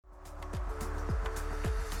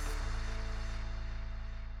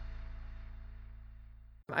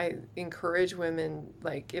I encourage women,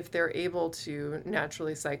 like, if they're able to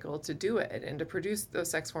naturally cycle, to do it and to produce those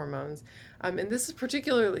sex hormones. And this is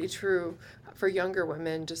particularly true for younger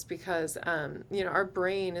women, just because, our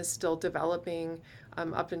brain is still developing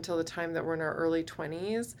up until the time that we're in our early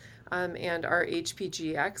 20s. And our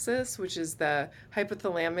HPG axis, which is the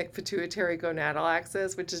hypothalamic pituitary gonadal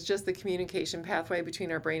axis, which is just the communication pathway between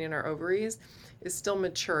our brain and our ovaries, is still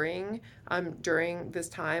maturing during this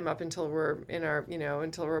time up until we're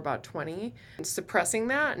until we're about 20. And suppressing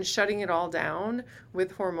that and shutting it all down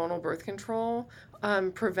with hormonal birth control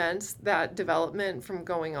prevents that development from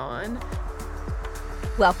going on.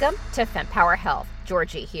 Welcome to FemPower Health.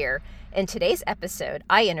 Georgie here. In today's episode,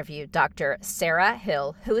 I interviewed Dr. Sarah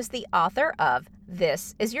Hill, who is the author of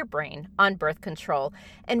This Is Your Brain on Birth Control,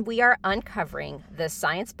 and we are uncovering the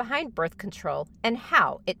science behind birth control and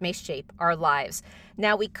how it may shape our lives.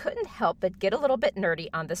 Now, we couldn't help but get a little bit nerdy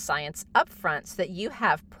on the science up front so that you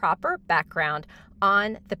have proper background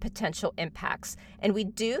on the potential impacts. And we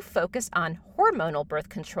do focus on hormonal birth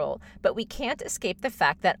control, but we can't escape the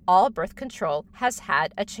fact that all birth control has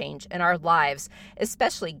had a change in our lives,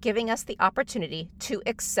 especially giving us the opportunity to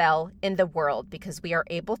excel in the world because we are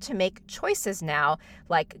able to make choices now,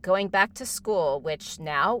 like going back to school, which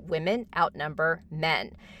now women outnumber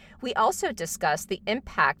men. We also discussed the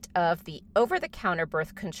impact of the over-the-counter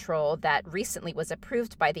birth control that recently was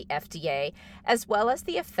approved by the FDA, as well as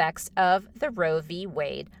the effects of the Roe v.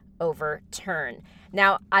 Wade overturn.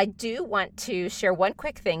 Now, I do want to share one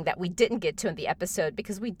quick thing that we didn't get to in the episode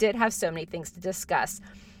because we did have so many things to discuss.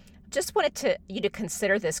 Just wanted you to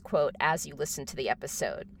consider this quote as you listen to the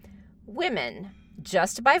episode. Women,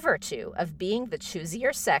 just by virtue of being the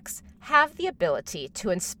choosier sex, have the ability to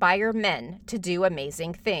inspire men to do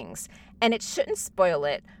amazing things. And it shouldn't spoil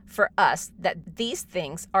it for us that these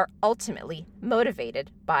things are ultimately motivated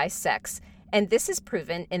by sex. And this is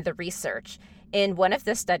proven in the research. In one of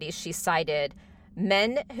the studies she cited,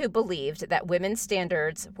 men who believed that women's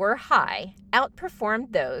standards were high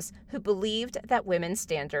outperformed those who believed that women's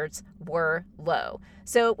standards were low.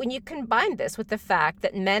 So when you combine this with the fact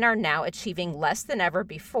that men are now achieving less than ever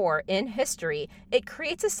before in history, it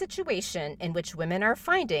creates a situation in which women are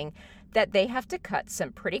finding that they have to cut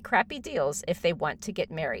some pretty crappy deals if they want to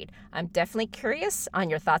get married. I'm definitely curious on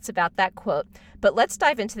your thoughts about that quote, but let's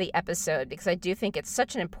dive into the episode because I do think it's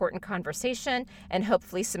such an important conversation, and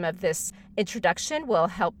hopefully some of this introduction will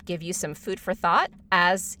help give you some food for thought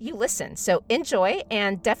as you listen. So enjoy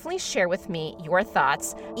and definitely share with me your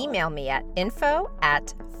thoughts. Email me at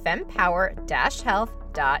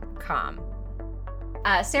info@fempower-health.com.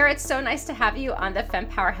 Sarah, it's so nice to have you on the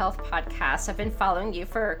FemPower Health podcast. I've been following you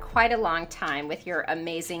for quite a long time with your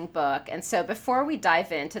amazing book. And so before we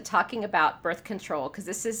dive into talking about birth control, because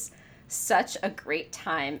this is such a great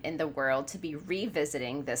time in the world to be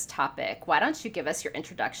revisiting this topic, why don't you give us your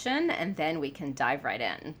introduction and then we can dive right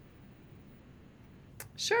in.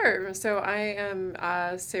 Sure. So I am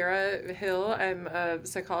Sarah Hill. I'm a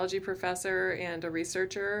psychology professor and a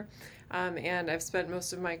researcher. And I've spent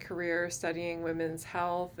most of my career studying women's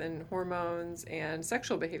health and hormones and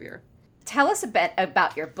sexual behavior. Tell us a bit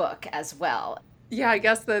about your book as well. Yeah, I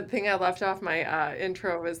guess the thing I left off my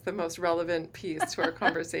intro was the most relevant piece to our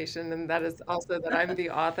conversation, and that is also that I'm the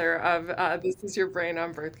author of This Is Your Brain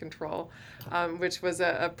on Birth Control, which was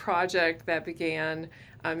a project that began.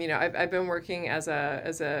 I've been working as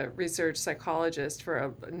a research psychologist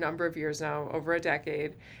for a number of years now, over a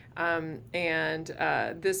decade.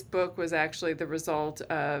 This book was actually the result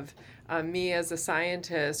of me as a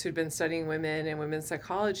scientist who'd been studying women and women's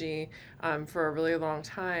psychology for a really long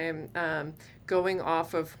time, going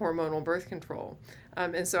off of hormonal birth control.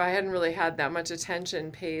 And so I hadn't really had that much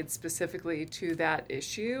attention paid specifically to that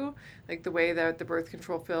issue, like the way that the birth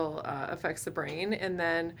control pill affects the brain. And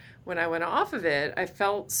then when I went off of it, I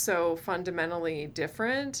felt so fundamentally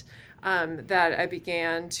different that I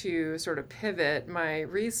began to sort of pivot my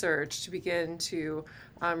research to begin to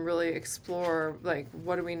really explore, like,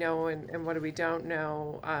 what do we know and what do we don't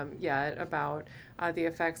know yet about the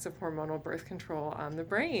effects of hormonal birth control on the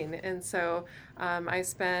brain. And so I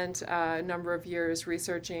spent a number of years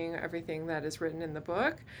researching everything that is written in the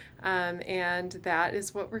book, and that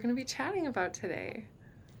is what we're going to be chatting about today.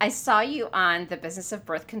 I saw you on the business of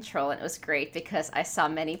birth control, and it was great because I saw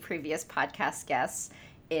many previous podcast guests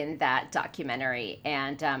in that documentary.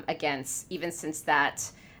 And again, even since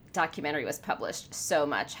that documentary was published, so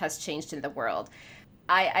much has changed in the world.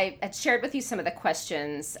 I had shared with you some of the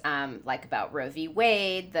questions like about Roe v.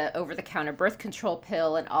 Wade, the over-the-counter birth control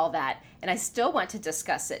pill and all that. And I still want to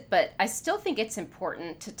discuss it, but I still think it's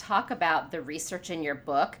important to talk about the research in your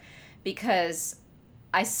book because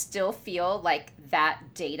I still feel like that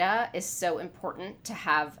data is so important to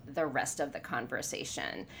have the rest of the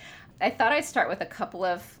conversation. I thought I'd start with a couple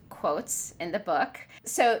of quotes in the book.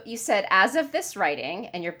 So you said, as of this writing,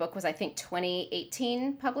 and your book was, I think,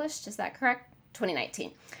 2018 published. Is that correct?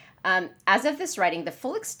 2019. As of this writing, the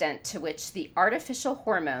full extent to which the artificial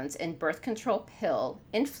hormones in birth control pill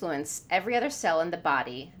influence every other cell in the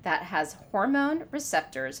body that has hormone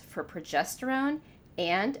receptors for progesterone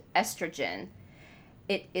and estrogen,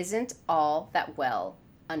 it isn't all that well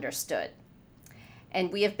understood.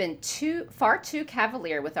 And we have been far too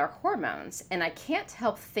cavalier with our hormones, and I can't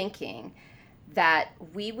help thinking that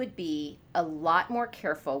we would be a lot more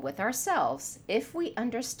careful with ourselves if we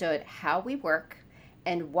understood how we work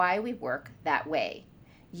and why we work that way.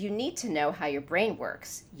 You need to know how your brain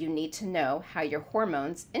works. You need to know how your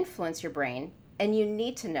hormones influence your brain, and you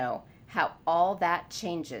need to know how all that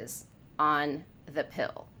changes on the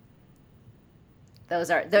pill. Those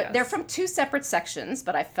are they're from two separate sections,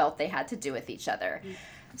 but I felt they had to do with each other.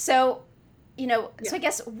 So, so I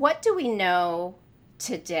guess, what do we know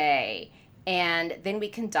today? And then we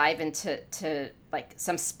can dive into like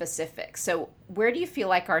some specifics. So where do you feel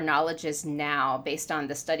like our knowledge is now based on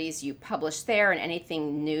the studies you published there and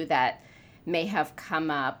anything new that may have come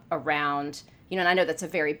up around, and I know that's a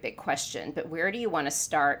very big question, but where do you want to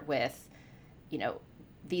start with,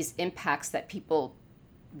 these impacts that people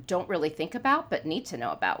don't really think about but need to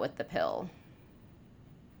know about with the pill?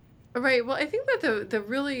 Right. Well, I think that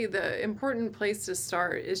the important place to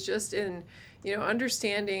start is just in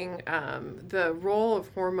understanding the role of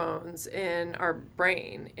hormones in our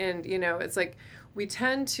brain. And it's like we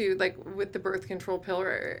tend to, like with the birth control pill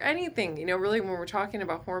or anything, really when we're talking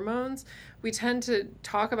about hormones, we tend to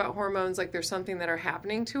talk about hormones like there's something that are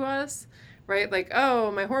happening to us, right? Like,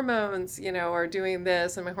 oh, my hormones, are doing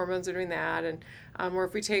this and my hormones are doing that. And or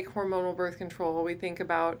if we take hormonal birth control, we think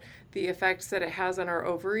about the effects that it has on our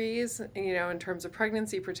ovaries, in terms of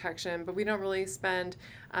pregnancy protection, but we don't really spend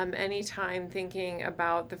any time thinking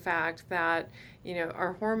about the fact that,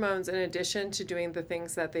 our hormones, in addition to doing the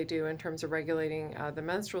things that they do in terms of regulating the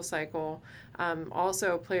menstrual cycle,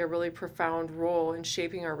 also play a really profound role in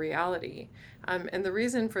shaping our reality. And the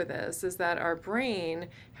reason for this is that our brain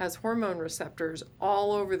has hormone receptors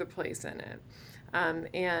all over the place in it.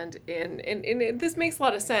 And this makes a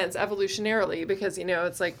lot of sense evolutionarily because,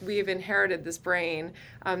 it's like we've inherited this brain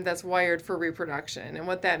that's wired for reproduction. And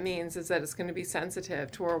what that means is that it's going to be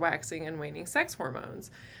sensitive to our waxing and waning sex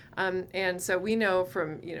hormones. And so we know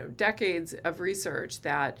from, decades of research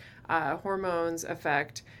that hormones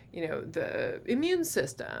affect, the immune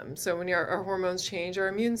system. So when our hormones change, our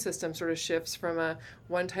immune system sort of shifts from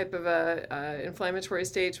one type of inflammatory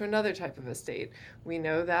state to another type of a state. We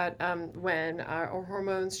know that when our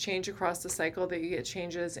hormones change across the cycle, that you get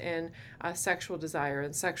changes in sexual desire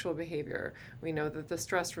and sexual behavior. We know that the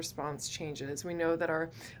stress response changes. We know that our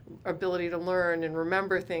ability to learn and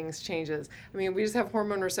remember things changes. I mean, we just have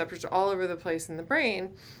hormone receptors all over the place in the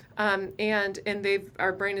brain. And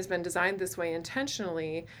our brain has been designed this way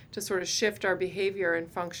intentionally to sort of shift our behavior in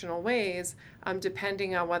functional ways,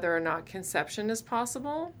 depending on whether or not conception is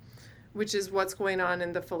possible, which is what's going on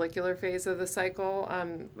in the follicular phase of the cycle,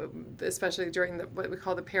 especially during what we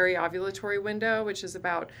call the periovulatory window, which is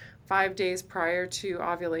about 5 days prior to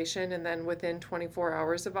ovulation and then within 24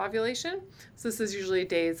 hours of ovulation. So this is usually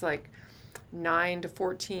days like 9 to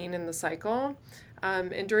 14 in the cycle.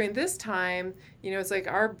 And during this time, it's like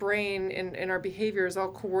our brain and our behavior is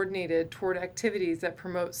all coordinated toward activities that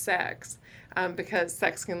promote sex, because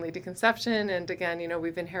sex can lead to conception. And again,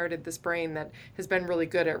 we've inherited this brain that has been really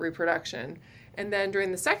good at reproduction. And then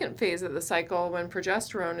during the second phase of the cycle, when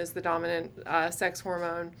progesterone is the dominant sex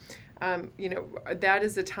hormone, that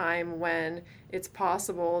is a time when it's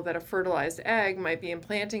possible that a fertilized egg might be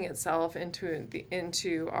implanting itself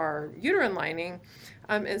into our uterine lining.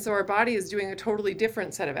 And so our body is doing a totally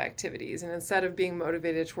different set of activities. And instead of being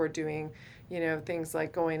motivated toward doing, things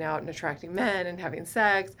like going out and attracting men and having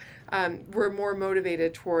sex, we're more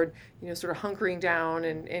motivated toward, sort of hunkering down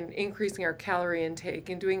and increasing our calorie intake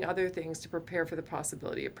and doing other things to prepare for the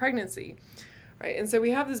possibility of pregnancy. Right? And so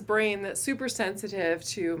we have this brain that's super sensitive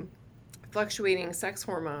to fluctuating sex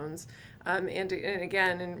hormones, and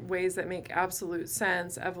again, in ways that make absolute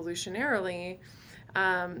sense evolutionarily.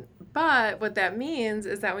 But what that means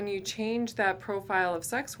is that when you change that profile of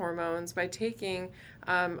sex hormones by taking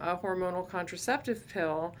a hormonal contraceptive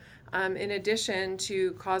pill, in addition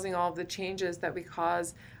to causing all of the changes that we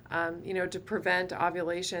cause, to prevent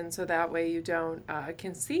ovulation so that way you don't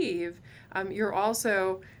conceive, you're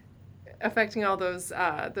also affecting all those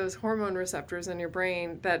hormone receptors in your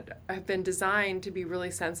brain that have been designed to be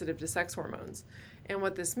really sensitive to sex hormones. And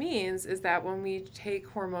what this means is that when we take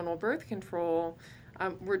hormonal birth control,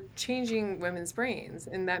 we're changing women's brains.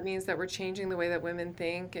 And that means that we're changing the way that women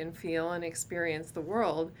think and feel and experience the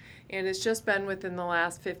world. And it's just been within the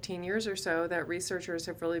last 15 years or so that researchers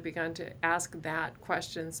have really begun to ask that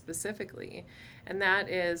question specifically. And that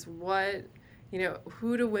is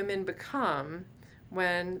who do women become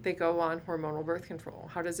when they go on hormonal birth control?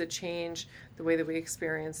 How does it change the way that we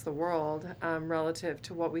experience the world relative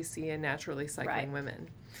to what we see in naturally cycling women?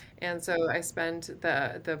 And so I spent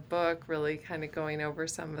the book really kind of going over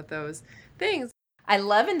some of those things. I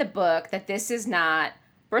love in the book that this is not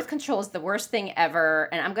birth control is the worst thing ever,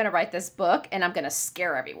 and I'm going to write this book and I'm going to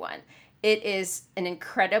scare everyone. It is an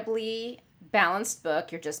incredibly balanced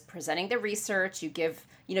book. You're just presenting the research.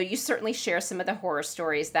 You certainly share some of the horror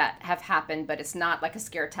stories that have happened, but it's not like a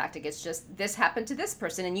scare tactic. It's just this happened to this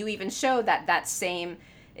person. And you even show that same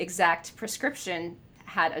exact prescription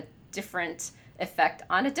had a different effect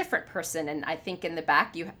on a different person. And I think in the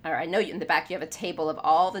back, I know in the back you have a table of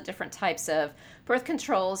all the different types of birth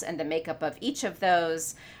controls and the makeup of each of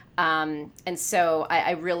those. And so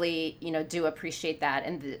I really, do appreciate that.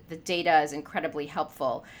 And the data is incredibly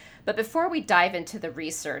helpful. But before we dive into the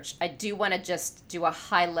research, I do want to just do a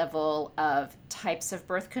high level of types of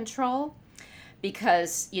birth control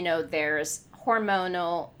because, there's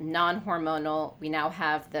hormonal, non-hormonal. We now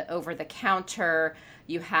have the over-the-counter.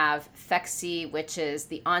 You have Phexxi, which is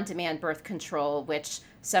the on-demand birth control, which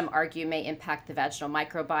some argue may impact the vaginal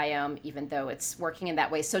microbiome, even though it's working in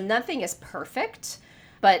that way. So nothing is perfect,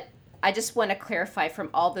 but I just want to clarify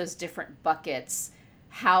from all those different buckets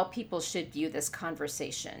how people should view this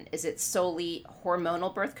conversation. Is it solely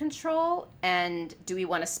hormonal birth control? And do we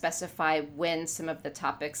want to specify when some of the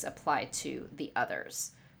topics apply to the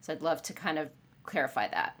others? So I'd love to kind of clarify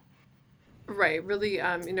that. Right. Really,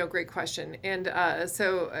 great question. And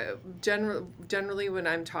generally when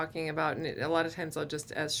I'm talking about, and a lot of times I'll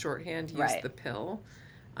just as shorthand use the pill,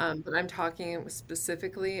 but I'm talking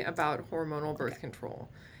specifically about hormonal birth control.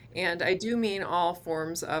 And I do mean all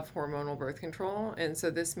forms of hormonal birth control. And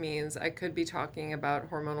so this means I could be talking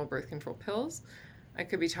about hormonal birth control pills. I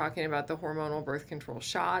could be talking about the hormonal birth control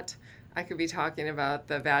shot. I could be talking about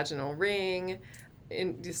the vaginal ring,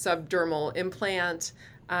 the subdermal implant,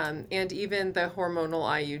 and even the hormonal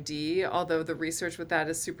IUD, although the research with that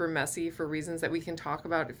is super messy for reasons that we can talk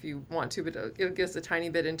about if you want to, but it gets a tiny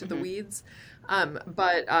bit into the weeds.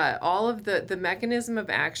 But all of the mechanism of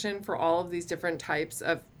action for all of these different types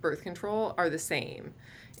of birth control are the same.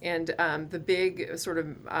 And the big sort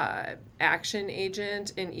of action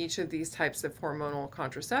agent in each of these types of hormonal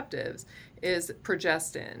contraceptives is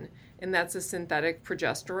progestin, and that's a synthetic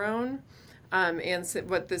progesterone. And so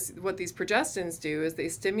what these progestins do is they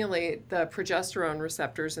stimulate the progesterone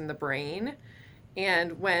receptors in the brain.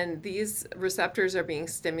 And when these receptors are being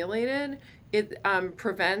stimulated, it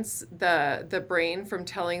prevents the brain from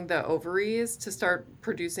telling the ovaries to start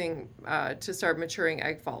maturing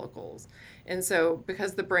egg follicles. And so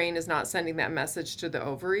because the brain is not sending that message to the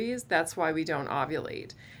ovaries, that's why we don't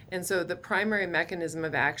ovulate. And so the primary mechanism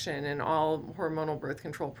of action in all hormonal birth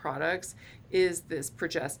control products is this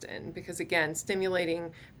progestin, because again,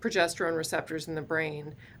 stimulating progesterone receptors in the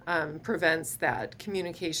brain prevents that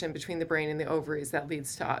communication between the brain and the ovaries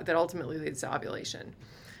that ultimately leads to ovulation.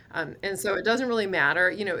 And so it doesn't really matter,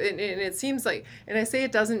 and it seems like, and I say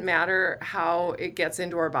it doesn't matter how it gets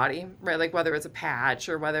into our body, right? Like whether it's a patch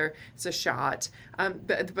or whether it's a shot,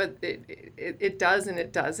 but it does and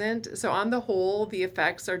it doesn't. So on the whole, the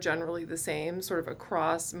effects are generally the same sort of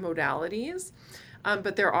across modalities.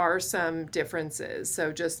 But there are some differences.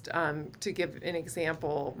 So just to give an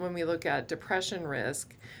example, when we look at depression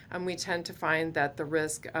risk, we tend to find that the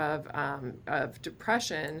risk of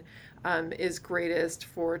depression is greatest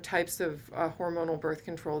for types of hormonal birth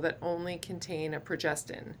control that only contain a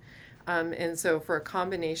progestin. And so for a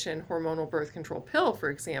combination hormonal birth control pill,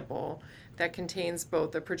 for example, that contains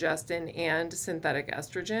both the progestin and synthetic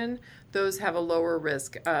estrogen, those have a lower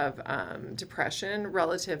risk of depression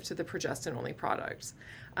relative to the progestin-only products.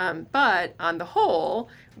 But on the whole,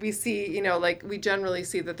 we see, we generally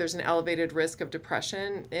see that there's an elevated risk of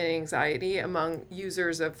depression and anxiety among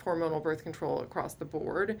users of hormonal birth control across the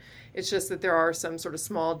board. It's just that there are some sort of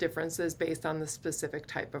small differences based on the specific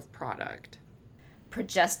type of product.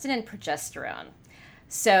 Progestin and progesterone.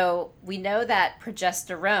 So we know that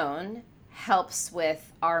progesterone helps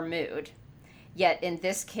with our mood. Yet in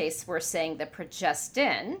this case, we're saying the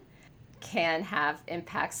progestin can have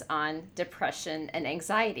impacts on depression and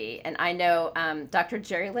anxiety. And I know Dr.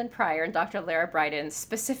 Jerry Lynn Pryor and Dr. Lara Bryden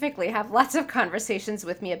specifically have lots of conversations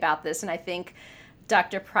with me about this. And I think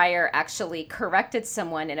Dr. Pryor actually corrected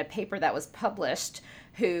someone in a paper that was published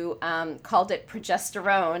who called it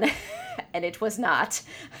progesterone, and it was not.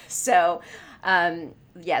 So,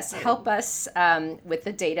 yes, help us with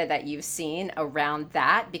the data that you've seen around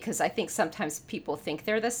that, because I think sometimes people think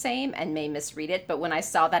they're the same and may misread it. But when I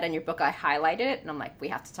saw that in your book, I highlighted it, and I'm like, we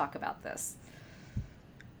have to talk about this.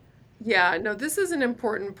 Yeah, no, this is an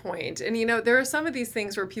important point. And, there are some of these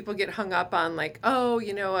things where people get hung up on, like, oh,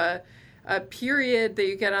 a period that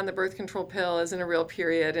you get on the birth control pill isn't a real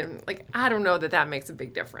period. And, like, I don't know that makes a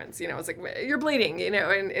big difference. It's like, you're bleeding, and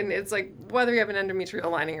it's like whether you have an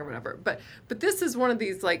endometrial lining or whatever. But this is one of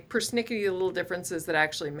these, like, persnickety little differences that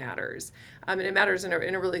actually matters. And it matters in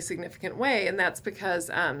a really significant way. And that's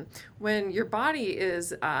because when your body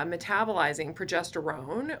is metabolizing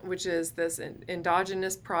progesterone, which is this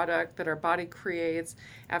endogenous product that our body creates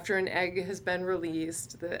after an egg has been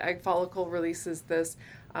released, the egg follicle releases this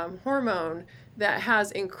hormone that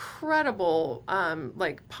has incredible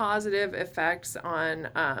positive effects on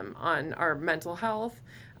our mental health,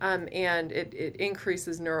 and it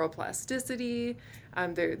increases neuroplasticity.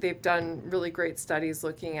 They've done really great studies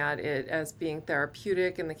looking at it as being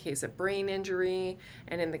therapeutic in the case of brain injury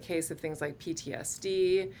and in the case of things like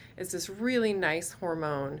PTSD. It's this really nice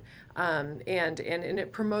hormone, and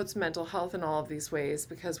it promotes mental health in all of these ways,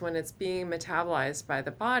 because when it's being metabolized by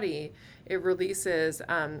the body, it releases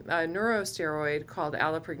a neurosteroid called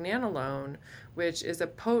allopregnanolone, which is a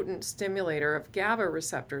potent stimulator of GABA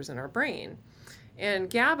receptors in our brain. And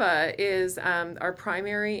GABA is our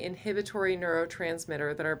primary inhibitory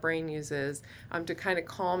neurotransmitter that our brain uses to kind of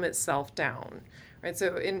calm itself down. Right?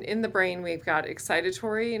 So in the brain, we've got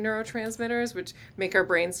excitatory neurotransmitters, which make our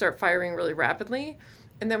brain start firing really rapidly.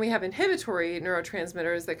 And then we have inhibitory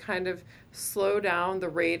neurotransmitters that kind of slow down the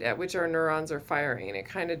rate at which our neurons are firing, and it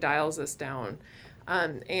kind of dials us down.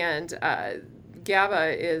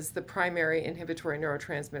 GABA is the primary inhibitory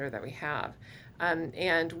neurotransmitter that we have.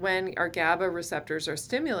 And when our GABA receptors are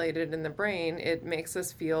stimulated in the brain, it makes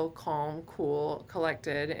us feel calm, cool,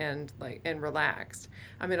 collected, and relaxed.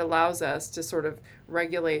 It allows us to sort of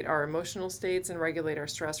regulate our emotional states and regulate our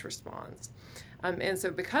stress response. And so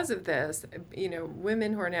because of this,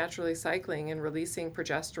 women who are naturally cycling and releasing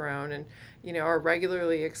progesterone and, are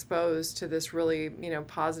regularly exposed to this really,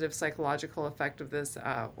 positive psychological effect of this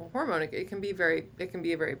hormone, it can be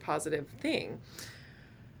a very positive thing.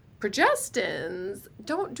 Progestins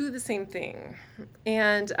don't do the same thing.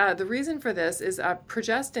 And the reason for this is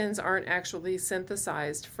progestins aren't actually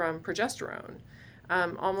synthesized from progesterone.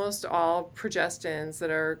 Almost all progestins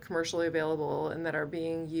that are commercially available and that are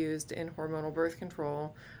being used in hormonal birth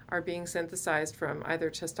control are being synthesized from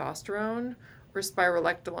either testosterone or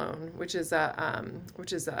spironolactone, which is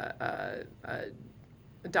a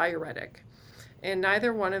diuretic. And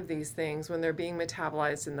neither one of these things, when they're being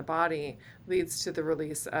metabolized in the body, leads to the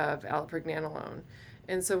release of allopregnanolone.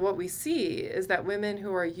 And so what we see is that women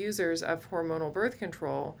who are users of hormonal birth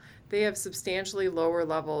control, they have substantially lower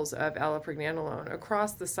levels of allopregnanolone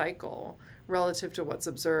across the cycle relative to what's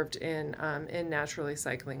observed in naturally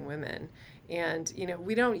cycling women. And,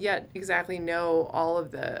 we don't yet exactly know all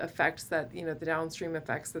of the effects that, the downstream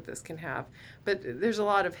effects that this can have. But there's a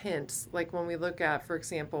lot of hints, like when we look at, for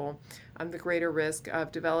example, the greater risk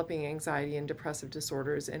of developing anxiety and depressive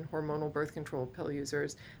disorders in hormonal birth control pill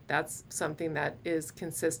users. That's something that is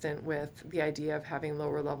consistent with the idea of having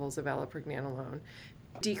lower levels of allopregnanolone.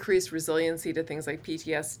 Decreased resiliency to things like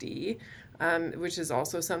PTSD, which is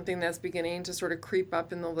also something that's beginning to sort of creep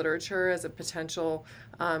up in the literature as a potential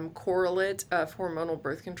correlate of hormonal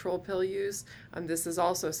birth control pill use. This is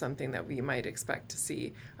also something that we might expect to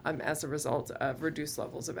see as a result of reduced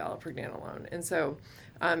levels of allopregnanolone. And so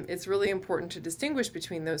it's really important to distinguish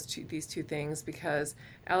between these two things, because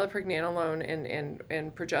allopregnanolone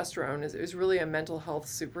and progesterone is really a mental health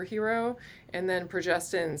superhero, and then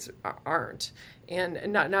progestins aren't.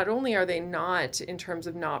 And not only are they not, in terms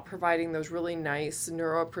of not providing those really nice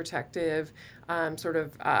neuroprotective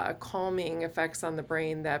calming effects on the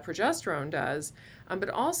brain that progesterone does, but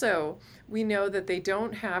also we know that they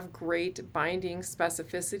don't have great binding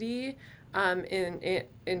specificity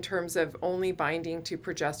in terms of only binding to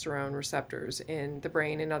progesterone receptors in the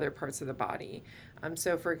brain and other parts of the body.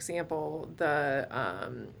 So, for example, the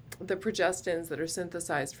progestins that are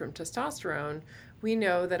synthesized from testosterone, we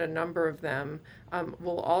know that a number of them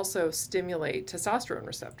will also stimulate testosterone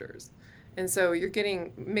receptors. And so you're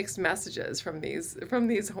getting mixed messages from these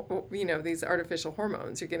these artificial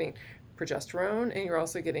hormones. You're getting progesterone and you're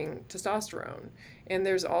also getting testosterone. And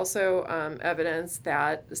there's also evidence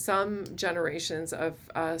that some generations of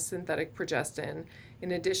synthetic progestin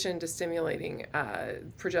in addition to stimulating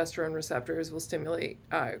progesterone receptors, will stimulate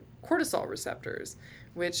cortisol receptors,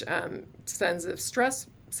 which sends a stress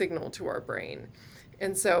signal to our brain.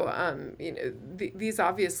 And so, these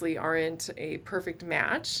obviously aren't a perfect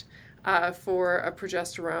match for a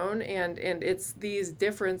progesterone, and it's these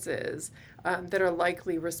differences that are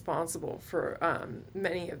likely responsible for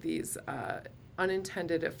many of these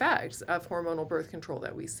unintended effects of hormonal birth control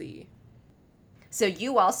that we see. So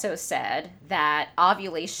you also said that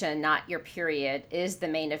ovulation, not your period, is the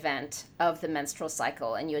main event of the menstrual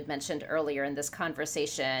cycle. And you had mentioned earlier in this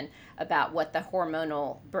conversation about what the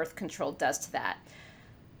hormonal birth control does to that.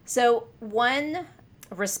 So one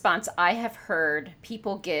response I have heard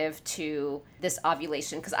people give to this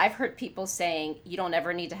ovulation, because I've heard people saying you don't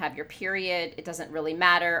ever need to have your period, it doesn't really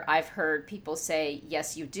matter. I've heard people say,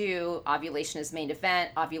 yes, you do. Ovulation is main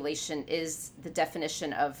event. Ovulation is the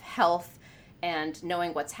definition of health, and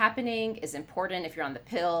knowing what's happening is important. If you're on the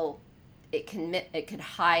pill, it could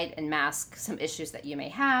hide and mask some issues that you may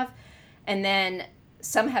have. And then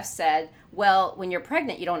some have said, well, when you're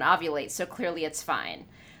pregnant, you don't ovulate, so clearly it's fine.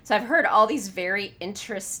 So I've heard all these very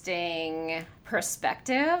interesting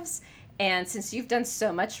perspectives. And since you've done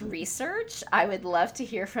so much research, I would love to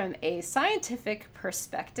hear from a scientific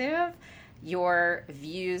perspective your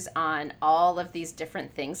views on all of these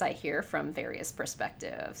different things I hear from various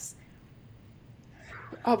perspectives.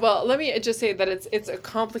 Well, let me just say that it's a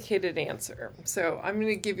complicated answer. So I'm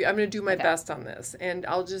going to do my Okay. best on this, and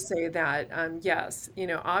I'll just say that yes,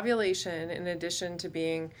 ovulation, in addition to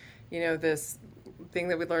being, this thing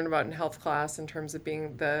that we learned about in health class in terms of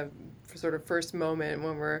being the sort of first moment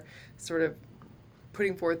when we're sort of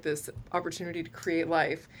putting forth this opportunity to create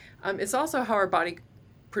life, it's also how our body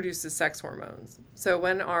produces sex hormones. So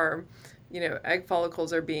when our egg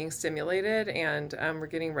follicles are being stimulated, and we're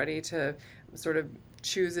getting ready to sort of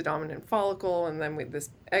choose a dominant follicle, and then this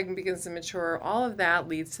egg begins to mature, all of that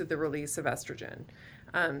leads to the release of estrogen.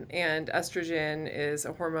 And estrogen is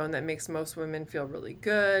a hormone that makes most women feel really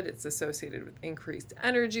good. It's associated with increased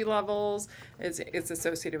energy levels. It's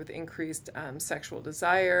associated with increased sexual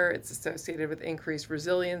desire. It's associated with increased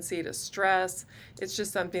resiliency to stress. It's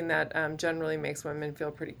just something that generally makes women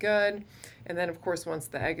feel pretty good. And then, of course, once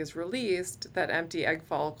the egg is released, that empty egg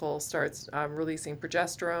follicle starts releasing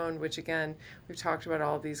progesterone, which, again, we've talked about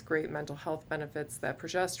all these great mental health benefits that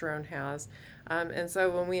progesterone has. And so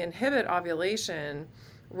when we inhibit ovulation,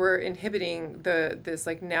 we're inhibiting this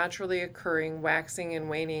like naturally occurring waxing and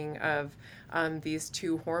waning of these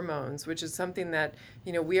two hormones, which is something that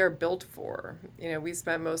we are built for. We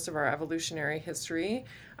spent most of our evolutionary history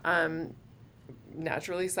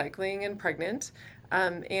naturally cycling and pregnant,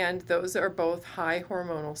 and those are both high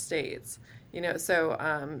hormonal states. So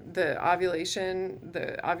the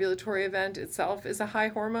ovulatory event itself is a high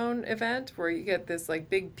hormone event where you get this like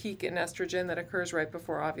big peak in estrogen that occurs right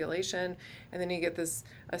before ovulation, and then you get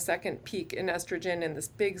a second peak in estrogen and this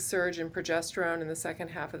big surge in progesterone in the second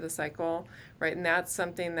half of the cycle, right? And that's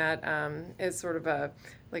something that is sort of a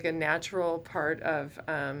natural part of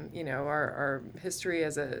our history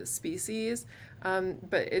as a species.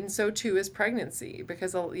 And so too is pregnancy,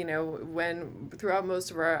 because when throughout most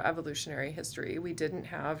of our evolutionary history we didn't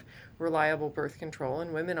have reliable birth control,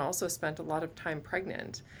 and women also spent a lot of time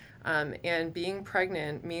pregnant. And being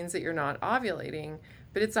pregnant means that you're not ovulating,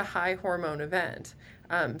 but it's a high hormone event.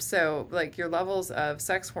 So like your levels of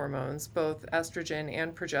sex hormones, both estrogen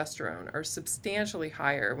and progesterone, are substantially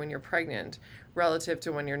higher when you're pregnant relative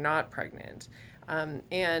to when you're not pregnant.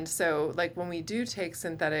 And so like when we do take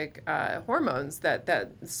synthetic hormones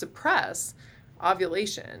that suppress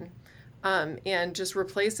ovulation, and just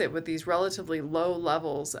replace it with these relatively low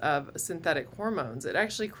levels of synthetic hormones, it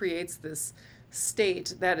actually creates this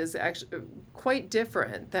state that is actually quite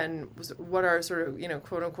different than what our sort of,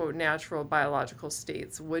 quote unquote, natural biological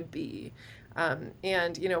states would be.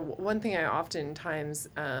 And one thing I oftentimes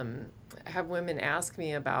have women ask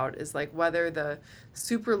me about is like whether the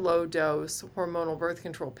super low dose hormonal birth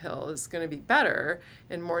control pill is going to be better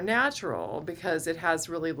and more natural because it has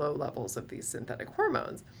really low levels of these synthetic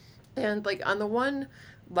hormones. And like on the one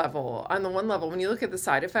level, when you look at the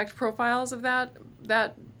side effect profiles of that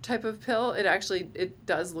type of pill, it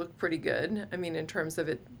does look pretty good. I mean, in terms of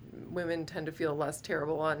it, women tend to feel less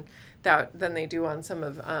terrible on that than they do on some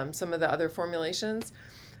of the other formulations.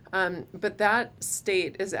 But that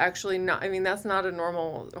state is actually not, I mean, that's not a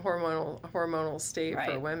normal hormonal state for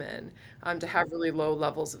Right. women, to have really low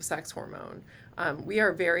levels of sex hormone. We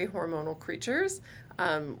are very hormonal creatures.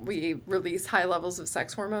 We release high levels of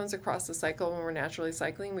sex hormones across the cycle when we're naturally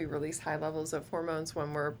cycling. We release high levels of hormones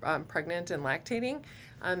when we're pregnant and lactating.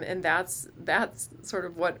 And that's sort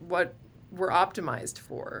of what we're optimized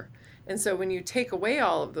for. And so when you take away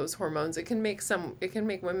all of those hormones, it can make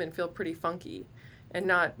women feel pretty funky and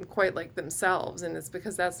not quite like themselves. And it's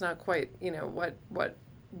because that's not quite, what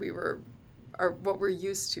we were or what we're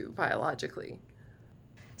used to biologically.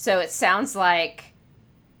 So it sounds like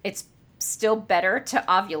it's still better to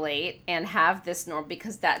ovulate and have this norm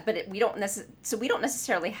because that, but we don't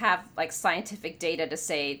necessarily have like scientific data to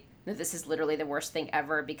say that this is literally the worst thing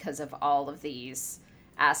ever because of all of these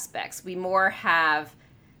aspects. We more have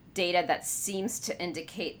data that seems to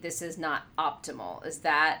indicate this is not optimal. Is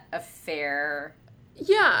that a fair?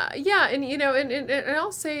 Yeah, and and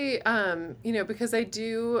I'll say, because I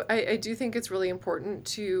do think it's really important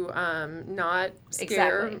to not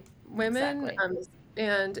scare Exactly. women,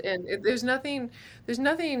 Exactly. there's nothing,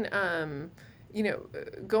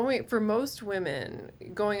 going for most women,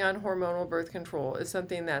 going on hormonal birth control is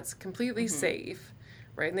something that's completely Mm-hmm. safe,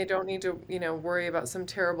 right? And they don't need to, worry about some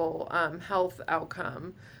terrible health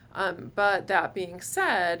outcome. But that being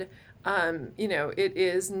said, it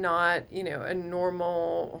is not, a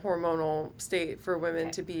normal hormonal state for women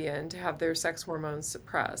Okay. to be in, to have their sex hormones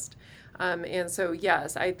suppressed. And so,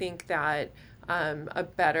 yes, I think that a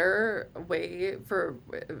better way for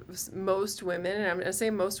most women, and I'm going to say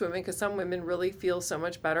most women because some women really feel so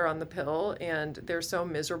much better on the pill and they're so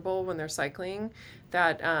miserable when they're cycling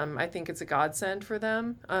that I think it's a godsend for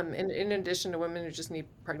them. In addition to women who just need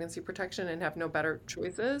pregnancy protection and have no better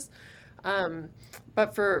choices. Um,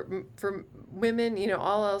 but for women,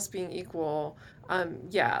 all else being equal,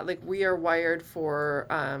 yeah, like we are wired for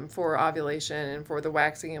ovulation and for the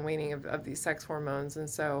waxing and waning of these sex hormones, and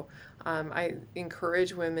so I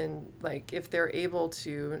encourage women, like if they're able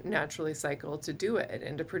to naturally cycle, to do it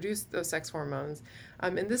and to produce those sex hormones.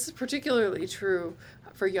 And this is particularly true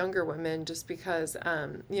for younger women, just because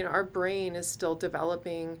our brain is still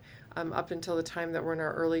developing up until the time that we're in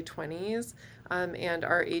our early 20s. And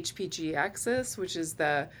our HPG axis, which is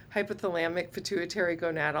the hypothalamic pituitary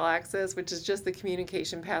gonadal axis, which is just the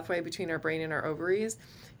communication pathway between our brain and our ovaries,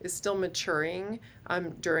 is still maturing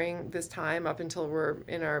during this time up until we're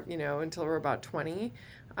in our, until we're about 20.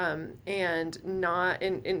 And not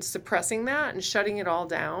in suppressing that and shutting it all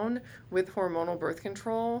down with hormonal birth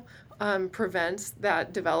control prevents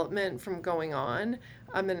that development from going on.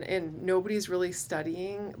 And nobody's really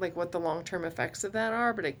studying like what the long-term effects of that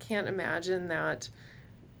are, but I can't imagine that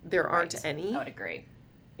there aren't Right. I any. would agree.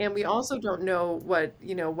 And we also don't know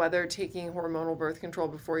whether taking hormonal birth control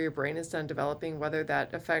before your brain is done developing, whether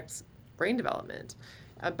that affects brain development.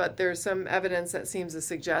 But there's some evidence that seems to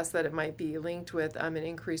suggest that it might be linked with an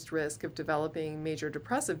increased risk of developing major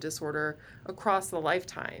depressive disorder across the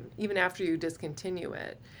lifetime, even after you discontinue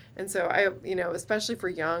it. And so especially for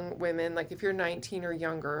young women, like if you're 19 or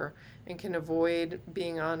younger and can avoid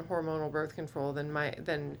being on hormonal birth control,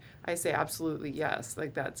 then I say absolutely yes.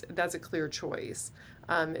 Like that's a clear choice.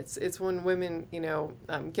 It's when women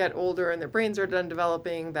get older and their brains are done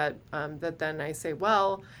developing that then I say,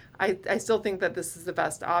 well, I still think that this is the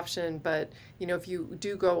best option, but if you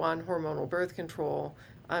do go on hormonal birth control,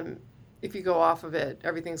 if you go off of it,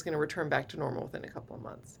 everything's going to return back to normal within a couple of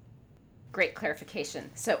months. Great clarification.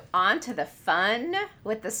 So, on to the fun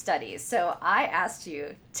with the studies. So, I asked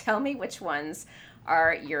you, tell me which ones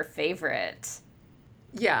are your favorite.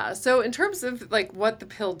 Yeah, so in terms of like what the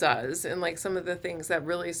pill does and like some of the things that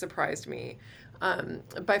really surprised me,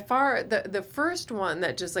 by far the first one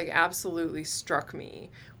that just like absolutely struck me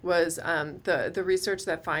was the research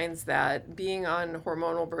that finds that being on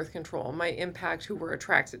hormonal birth control might impact who we're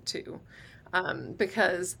attracted to,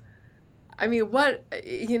 because I mean,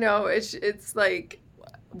 it's like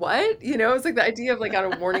what? It's like the idea of like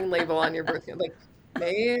on a warning label on your birth, like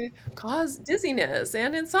may cause dizziness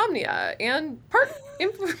and insomnia and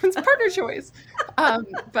influence partner choice.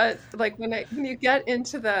 But like when you get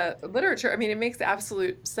into the literature, I mean, it makes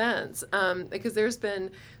absolute sense, because there's been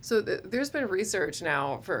research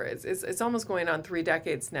now for it's almost going on 3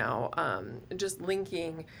 decades now, just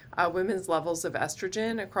linking women's levels of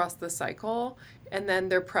estrogen across the cycle and then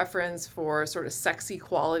their preference for sort of sexy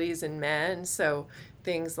qualities in men. So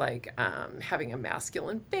things like having a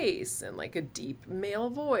masculine face and like a deep male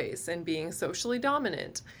voice and being socially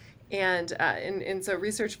dominant. And so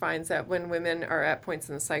research finds that when women are at points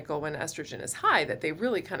in the cycle when estrogen is high, that they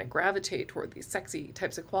really kind of gravitate toward these sexy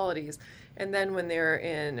types of qualities. And then when they're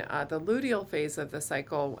in the luteal phase of the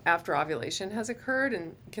cycle, after ovulation has occurred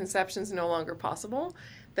and conception is no longer possible,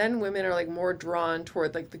 then women are like more drawn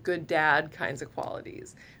toward like the good dad kinds of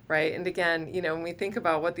qualities, right? And again, when we think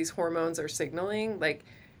about what these hormones are signaling, like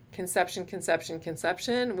conception,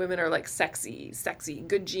 women are like sexy,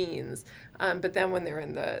 good genes. But then when they're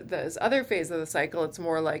in this other phase of the cycle, it's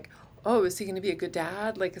more like, oh, is he going to be a good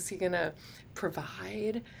dad? Like, is he going to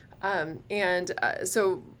provide?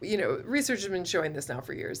 So, research has been showing this now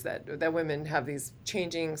for years that women have these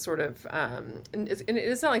changing sort of, and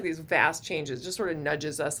it's not like these vast changes, just sort of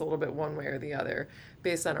nudges us a little bit one way or the other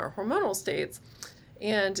based on our hormonal states.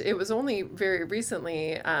 And it was only very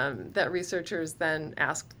recently that researchers then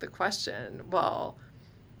asked the question, well,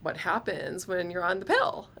 what happens when you're on the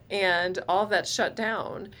pill and all of that's shut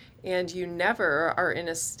down and you never are in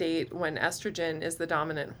a state when estrogen is the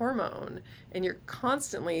dominant hormone and you're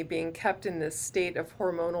constantly being kept in this state of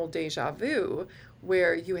hormonal deja vu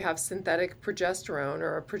where you have synthetic progesterone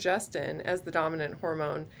or a progestin as the dominant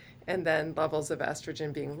hormone and then levels of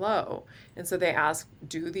estrogen being low. And so they ask,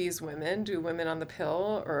 do women on the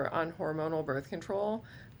pill or on hormonal birth control,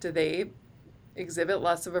 do they exhibit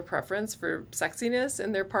less of a preference for sexiness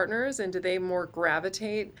in their partners, and do they more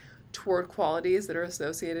gravitate toward qualities that are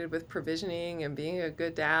associated with provisioning and being a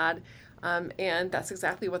good dad? And that's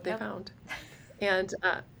exactly what they found. And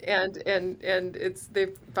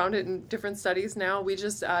they've found it in different studies now. We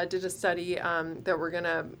just did a study that we're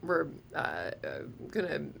gonna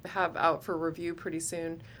have out for review pretty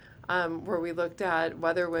soon, where we looked at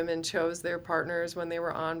whether women chose their partners when they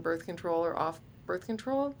were on birth control or off birth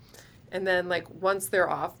control. And then, like, once they're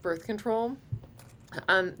off birth control,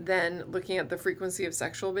 then looking at the frequency of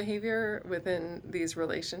sexual behavior within these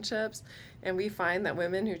relationships. And we find that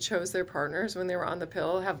women who chose their partners when they were on the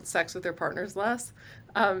pill have sex with their partners less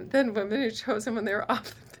than women who chose them when they were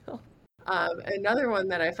off the pill. Another one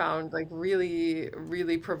that I found like really,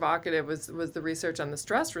 really provocative was the research on the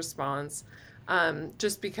stress response,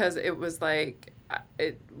 just because it was like,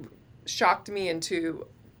 it shocked me into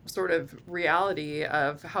sort of reality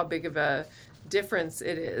of how big of a difference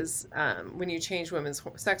it is when you change women's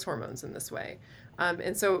sex hormones in this way.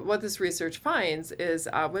 And so what this research finds is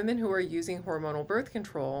women who are using hormonal birth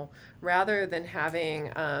control, rather than having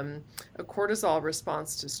a cortisol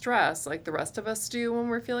response to stress like the rest of us do when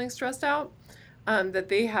we're feeling stressed out, that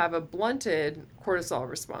they have a blunted cortisol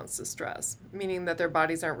response to stress, meaning that their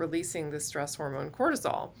bodies aren't releasing the stress hormone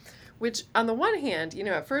cortisol, which on the one hand,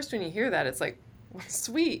 at first when you hear that, it's like,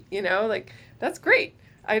 sweet, like that's great.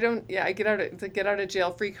 I get out of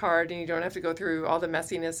jail free card and you don't have to go through all the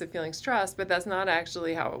messiness of feeling stressed, but that's not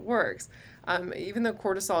actually how it works. Even though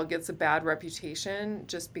cortisol gets a bad reputation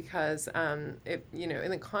just because in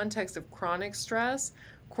the context of chronic stress,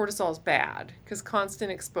 cortisol is bad because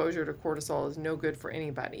constant exposure to cortisol is no good for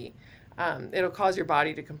anybody. It'll cause your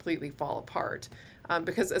body to completely fall apart.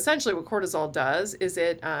 Because essentially what cortisol does is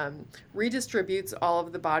it redistributes all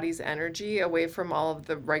of the body's energy away from all of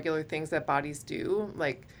the regular things that bodies do,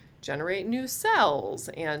 like generate new cells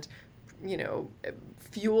and,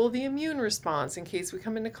 fuel the immune response in case we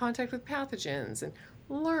come into contact with pathogens and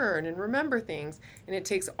learn and remember things. And it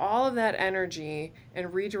takes all of that energy and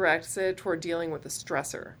redirects it toward dealing with a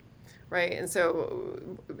stressor. Right. And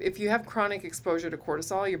so if you have chronic exposure to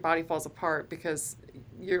cortisol, your body falls apart because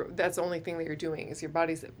that's the only thing that you're doing is your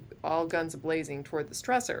body's all guns blazing toward the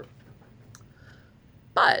stressor.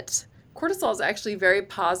 But cortisol is actually very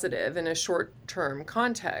positive in a short-term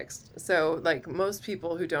context. So like most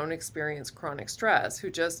people who don't experience chronic stress, who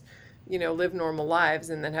just, live normal lives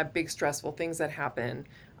and then have big stressful things that happen,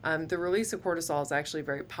 the release of cortisol is actually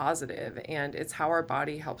very positive, and it's how our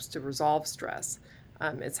body helps to resolve stress.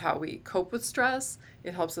 It's how we cope with stress.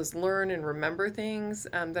 It helps us learn and remember things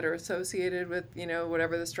that are associated with,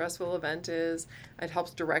 whatever the stressful event is. It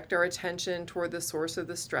helps direct our attention toward the source of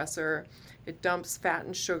the stressor. It dumps fat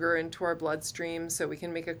and sugar into our bloodstream so we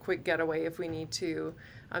can make a quick getaway if we need to.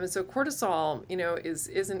 And so cortisol,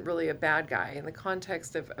 isn't really a bad guy. In the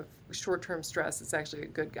context of short-term stress, it's actually a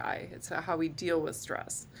good guy. It's how we deal with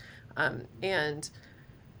stress. And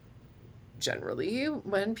generally,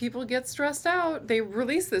 when people get stressed out, they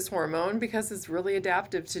release this hormone because it's really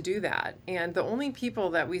adaptive to do that. And the only people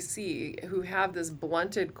that we see who have this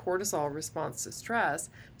blunted cortisol response to stress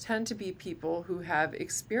tend to be people who have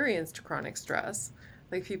experienced chronic stress,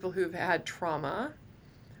 like people who've had trauma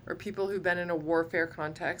or people who've been in a warfare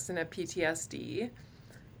context and have PTSD.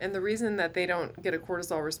 And the reason that they don't get a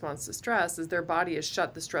cortisol response to stress is their body has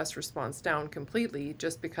shut the stress response down completely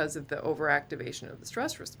just because of the overactivation of the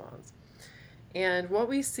stress response. And what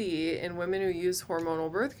we see in women who use hormonal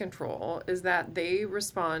birth control is that they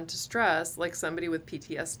respond to stress like somebody with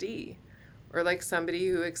PTSD or like somebody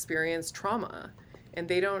who experienced trauma. And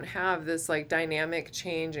they don't have this like dynamic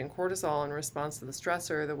change in cortisol in response to the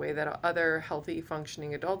stressor the way that other healthy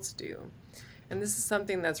functioning adults do. And this is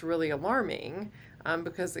something that's really alarming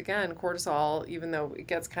because, again, cortisol, even though it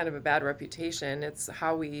gets kind of a bad reputation, it's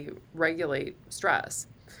how we regulate stress.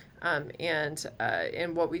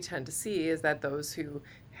 And what we tend to see is that those who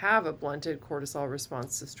have a blunted cortisol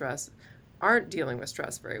response to stress aren't dealing with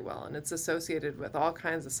stress very well. And it's associated with all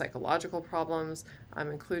kinds of psychological problems,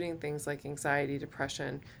 including things like anxiety,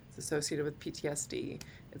 depression. It's associated with PTSD.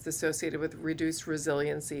 It's associated with reduced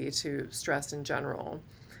resiliency to stress in general.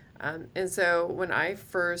 And so when I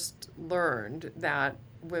first learned that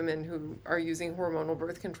women who are using hormonal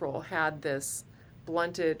birth control had this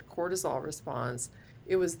blunted cortisol response,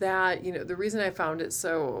 it was that, the reason I found it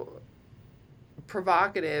so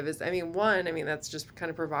provocative is, that's just kind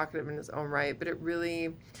of provocative in its own right, but it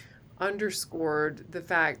really underscored the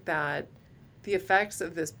fact that the effects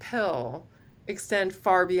of this pill extend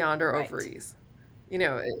far beyond our Right. ovaries.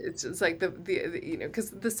 It's like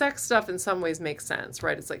because the sex stuff in some ways makes sense,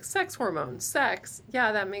 right? It's like sex hormones, sex,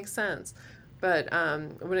 yeah, that makes sense. But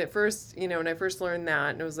when I first learned that,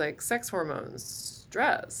 and it was like sex hormones,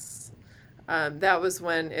 stress, that was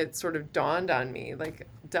when it sort of dawned on me, like,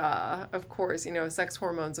 duh, of course, sex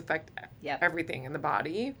hormones affect Yep. everything in the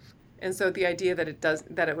body. And so the idea that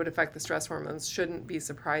it would affect the stress hormones shouldn't be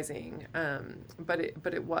surprising, but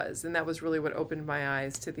it was, and that was really what opened my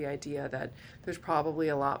eyes to the idea that there's probably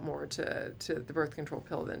a lot more to the birth control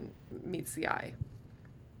pill than meets the eye.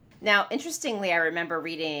 Now, interestingly, I remember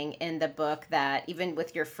reading in the book that even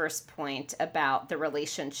with your first point about the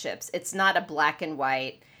relationships, it's not a black and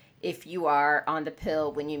white. If you are on the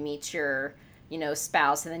pill when you meet your,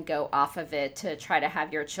 spouse and then go off of it to try to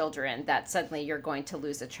have your children, that suddenly you're going to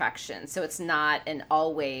lose attraction. So it's not an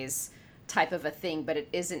always type of a thing, but it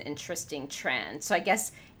is an interesting trend. So I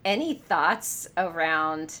guess any thoughts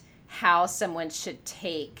around how someone should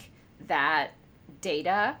take that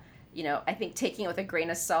data? I think taking it with a grain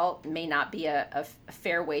of salt may not be a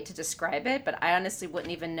fair way to describe it, but I honestly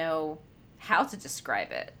wouldn't even know how to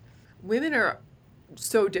describe it. Women are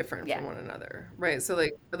so different Yeah. from one another, right? So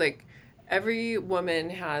like every woman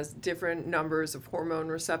has different numbers of hormone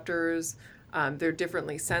receptors. They're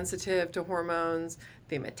differently sensitive to hormones.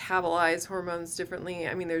 They metabolize hormones differently.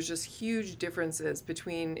 There's just huge differences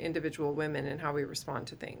between individual women and how we respond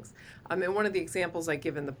to things. And one of the examples I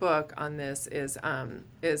give in the book on this is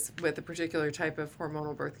with a particular type of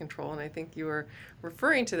hormonal birth control. And I think you were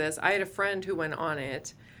referring to this. I had a friend who went on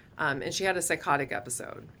it, and she had a psychotic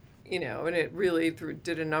episode, and it really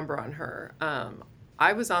did a number on her.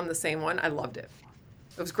 I was on the same one. I loved it.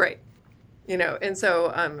 It was great, and so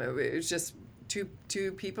it was just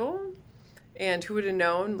two people, and who would have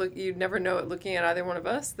known? Look, you'd never know it looking at either one of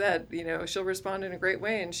us that she'll respond in a great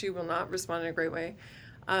way and she will not respond in a great way.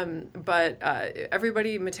 But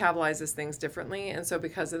everybody metabolizes things differently, and so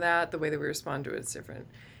because of that, the way that we respond to it is different.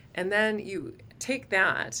 And then you take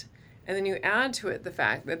that, and then you add to it the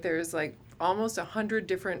fact that there's like almost 100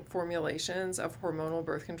 different formulations of hormonal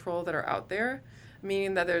birth control that are out there,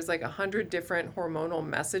 meaning that there's like 100 different hormonal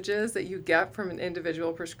messages that you get from an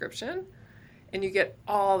individual prescription, and you get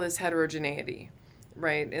all this heterogeneity,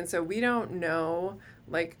 right? And so we don't know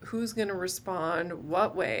like who's going to respond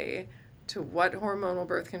what way to what hormonal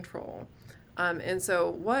birth control. And so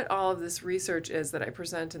what all of this research is that I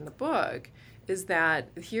present in the book is that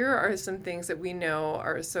here are some things that we know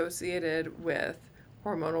are associated with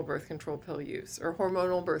hormonal birth control pill use or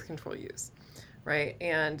hormonal birth control use, right?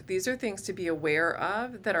 And these are things to be aware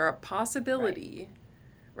of that are a possibility,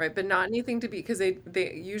 right? But not anything to be, because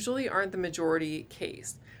they usually aren't the majority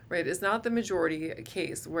case, right? It's not the majority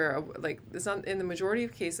case where, like, it's not, in the majority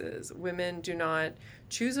of cases, women do not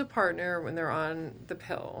choose a partner when they're on the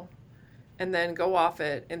pill and then go off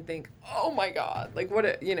it and think, oh my God, like what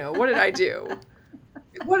did I do?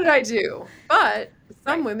 What did I do? But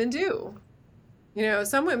some women do.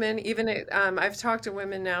 Some women, even I've talked to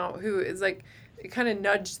women now who is like, it kind of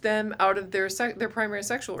nudged them out of their primary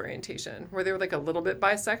sexual orientation, where they were like a little bit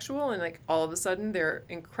bisexual and like all of a sudden they're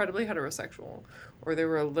incredibly heterosexual, or they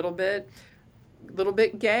were a little bit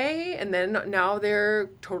gay and then now they're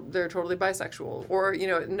totally bisexual, or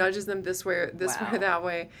it nudges them this way or that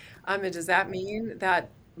way. And does that mean that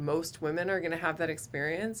most women are going to have that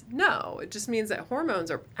experience? No, it just means that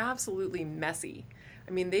hormones are absolutely messy.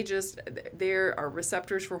 There are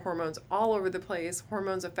receptors for hormones all over the place.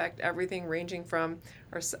 Hormones affect everything ranging from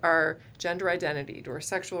our gender identity to our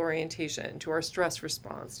sexual orientation to our stress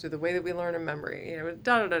response to the way that we learn a memory.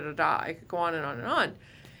 Da da da da da. I could go on and on and on.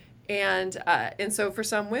 And so for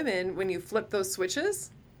some women, when you flip those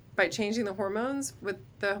switches by changing the hormones with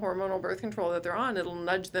the hormonal birth control that they're on, it'll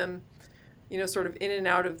nudge them, sort of in and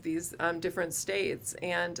out of these different states.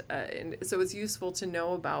 And so it's useful to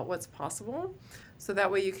know about what's possible. So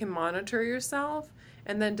that way you can monitor yourself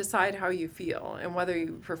and then decide how you feel and whether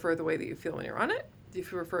you prefer the way that you feel when you're on it,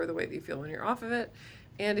 if you prefer the way that you feel when you're off of it,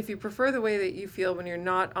 And if you prefer the way that you feel when you're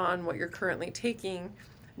not on what you're currently taking,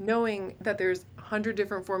 knowing that there's 100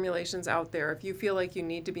 different formulations out there, if you feel like you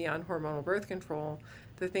need to be on hormonal birth control,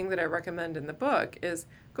 the thing that I recommend in the book is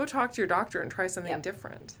go talk to your doctor and try something Yep.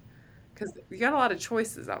 different. Because you got a lot of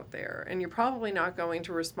choices out there, and you're probably not going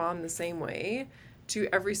to respond the same way to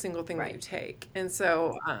every single thing that you Right. take. And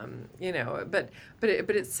so, but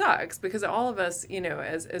it sucks because all of us,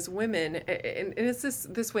 as women, and it's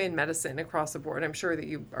this way in medicine across the board. I'm sure that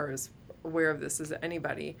you are as aware of this as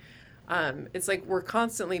anybody. It's like we're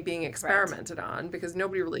constantly being Right. experimented on because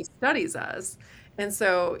nobody really studies us. And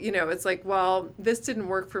so, it's like, well, this didn't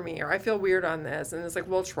work for me, or I feel weird on this. And it's like,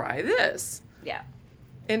 well, try this. Yeah.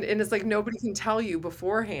 And it's like nobody can tell you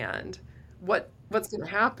beforehand what's going to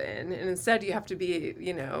happen. And instead, you have to be,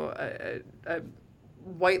 a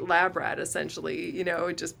white lab rat, essentially,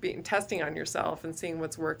 just being testing on yourself and seeing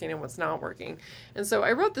what's working and what's not working. And so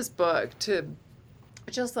I wrote this book to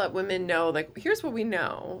just let women know, like, here's what we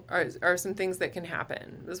know are some things that can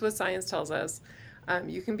happen. This is what science tells us.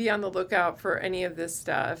 You can be on the lookout for any of this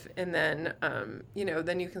stuff, and then,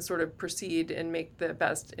 then you can sort of proceed and make the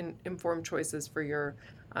best informed choices for your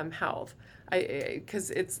health. Because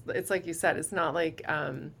it's like you said, it's not like,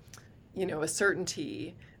 a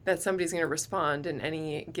certainty that somebody's going to respond in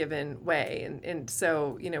any given way. And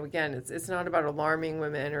so, again, it's not about alarming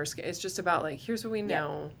women it's just about like, here's what we Yep.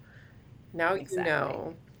 know. Now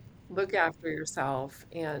Exactly. look after yourself,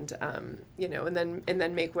 and and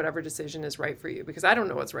then make whatever decision is right for you, because I don't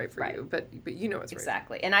know what's right for Right. you, but you know what's right for you.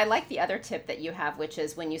 Exactly. And I like the other tip that you have, which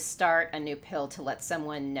is when you start a new pill to let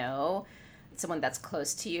someone know, someone that's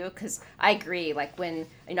close to you. Because I agree, like when,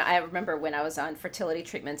 I remember when I was on fertility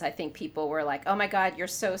treatments, I think people were like, oh my God, you're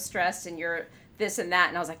so stressed and you're this and that.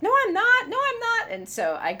 And I was like, no, I'm not. No, I'm not. And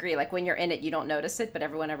so I agree, like when you're in it, you don't notice it, but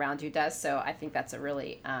everyone around you does. So I think that's a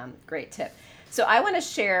really great tip. So I want to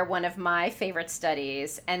share one of my favorite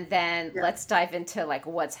studies, and then Yeah. let's dive into like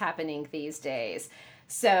what's happening these days.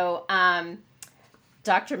 So,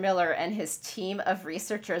 Dr. Miller and his team of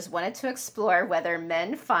researchers wanted to explore whether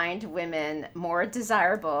men find women more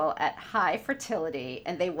desirable at high fertility,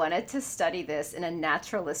 and they wanted to study this in a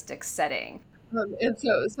naturalistic setting. And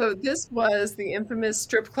so this was the infamous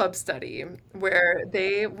strip club study where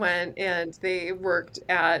they went and they went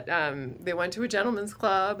to a gentleman's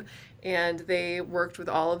club, and they worked with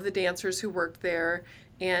all of the dancers who worked there.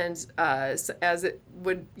 And as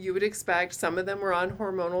you would expect, some of them were on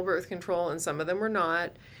hormonal birth control and some of them were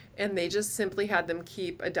not. And they just simply had them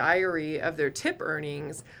keep a diary of their tip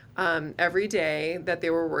earnings every day that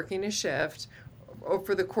they were working a shift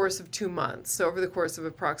over the course of 2 months. So over the course of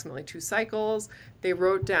approximately 2 cycles, they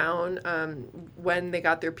wrote down when they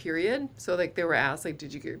got their period. So like they were asked, like,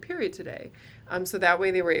 did you get your period today? So that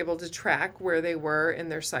way they were able to track where they were in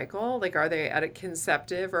their cycle. Like, are they at a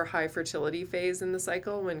conceptive or high fertility phase in the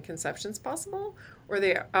cycle when conception's possible? Or are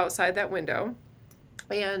they outside that window?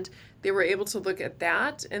 And they were able to look at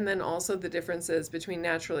that, and then also the differences between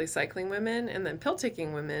naturally cycling women and then pill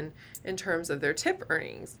taking women in terms of their tip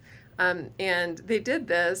earnings. And they did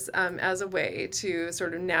this as a way to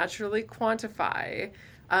sort of naturally quantify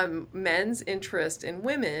men's interest in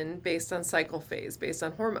women based on cycle phase, based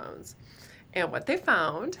on hormones. And what they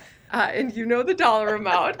found, and you know the dollar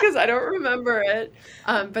amount because I don't remember it,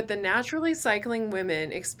 but the naturally cycling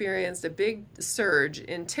women experienced a big surge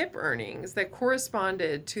in tip earnings that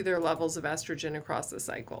corresponded to their levels of estrogen across the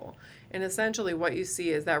cycle. And essentially, what you see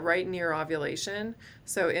is that right near ovulation,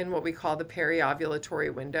 so in what we call the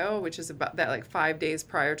periovulatory window, which is about that like 5 days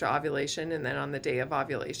prior to ovulation and then on the day of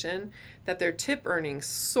ovulation, that their tip earnings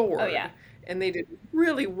Oh, soared yeah. and they did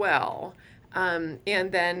really well. And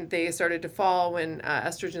then they started to fall when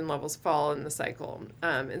estrogen levels fall in the cycle.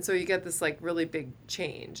 And so you get this like really big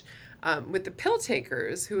change. With the pill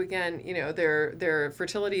takers, who again, their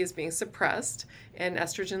fertility is being suppressed and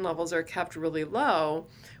estrogen levels are kept really low,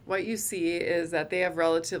 what you see is that they have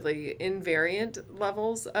relatively invariant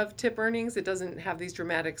levels of tip earnings. It doesn't have these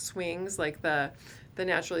dramatic swings like the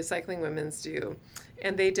naturally cycling women's do.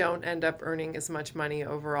 And they don't end up earning as much money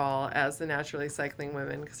overall as the naturally cycling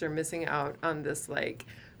women because they're missing out on this like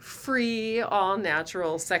free, all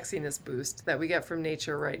natural sexiness boost that we get from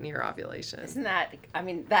nature right near ovulation. Isn't that, I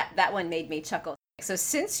mean, that one made me chuckle. So,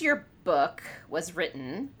 since your book was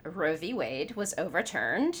written, Roe v. Wade was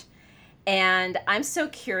overturned. And I'm so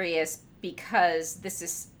curious because this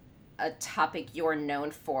is a topic you're known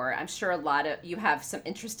for. I'm sure you have some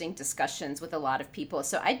interesting discussions with a lot of people.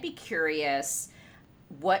 So, I'd be curious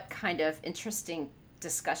what kind of interesting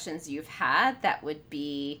discussions you've had that would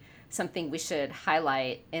be something we should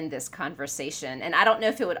highlight in this conversation. And I don't know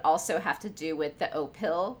if it would also have to do with the O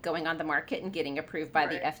pill going on the market and getting approved by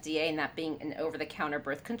the FDA and that being an over-the-counter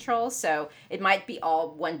birth control. So it might be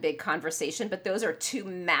all one big conversation, but those are two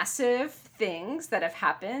massive things that have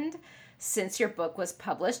happened since your book was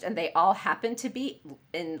published, and they all happen to be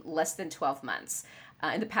in less than 12 months,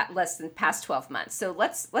 in the less than past 12 months. So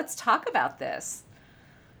let's talk about this.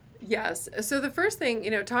 Yes. So the first thing,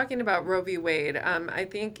 talking about Roe v. Wade, I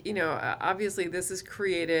think, obviously this has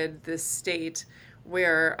created this state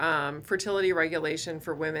where fertility regulation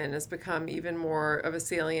for women has become even more of a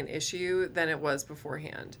salient issue than it was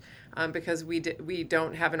beforehand, because we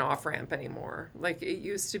don't have an off-ramp anymore. Like it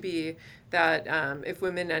used to be that if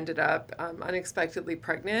women ended up unexpectedly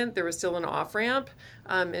pregnant, there was still an off-ramp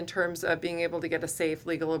in terms of being able to get a safe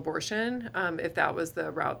legal abortion if that was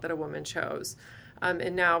the route that a woman chose.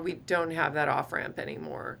 And now we don't have that off-ramp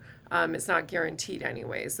anymore. It's not guaranteed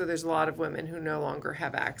anyway. So there's a lot of women who no longer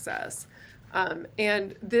have access.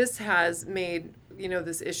 And this has made,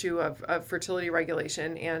 this issue of fertility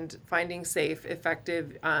regulation and finding safe,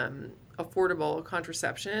 effective, affordable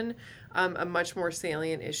contraception a much more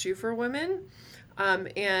salient issue for women.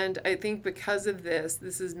 And I think because of this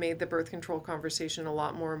has made the birth control conversation a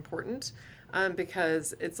lot more important.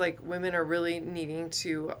 Because it's like women are really needing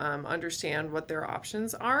to understand what their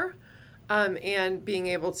options are, and being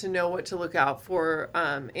able to know what to look out for,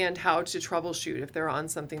 and how to troubleshoot if they're on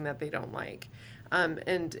something that they don't like.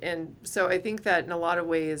 And so I think that in a lot of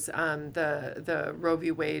ways, the Roe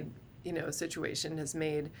v. Wade situation has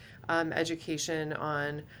made education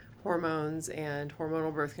on hormones and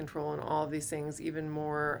hormonal birth control and all of these things even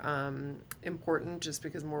more important, just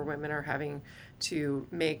because more women are having to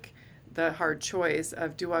make the hard choice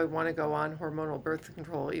of, do I want to go on hormonal birth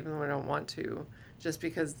control even though I don't want to, just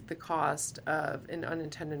because the cost of an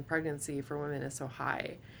unintended pregnancy for women is so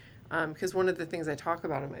high. Because one of the things I talk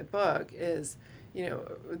about in my book is,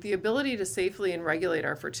 the ability to safely and regulate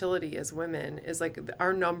our fertility as women is like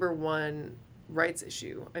our number one rights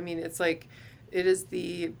issue. I mean, it's like, it is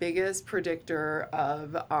the biggest predictor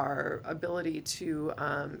of our ability to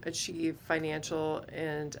achieve financial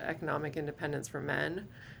and economic independence for men.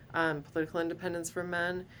 Political independence for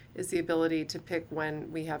men is the ability to pick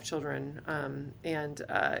when we have children, and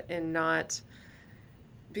not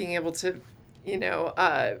being able to,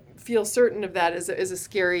 feel certain of that is a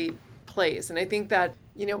scary place. And I think that,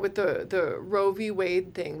 with the Roe v.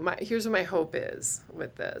 Wade thing, here's what my hope is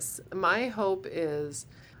with this. My hope is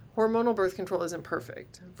hormonal birth control isn't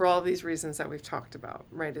perfect for all of these reasons that we've talked about,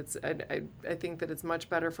 right? I think that it's much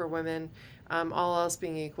better for women, all else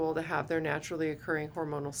being equal, to have their naturally occurring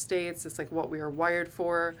hormonal states. It's like what we are wired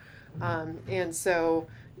for. And so,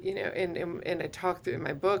 and I talk through in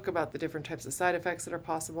my book about the different types of side effects that are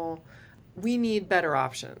possible. We need better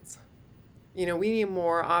options. We need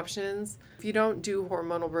more options. If you don't do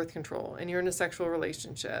hormonal birth control and you're in a sexual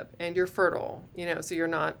relationship and you're fertile, so you're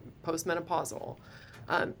not postmenopausal,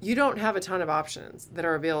 you don't have a ton of options that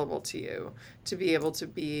are available to you to be able to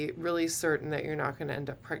be really certain that you're not going to end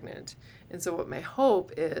up pregnant. And so what my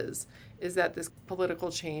hope is that this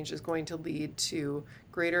political change is going to lead to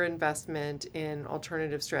greater investment in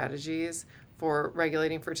alternative strategies for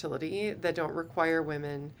regulating fertility that don't require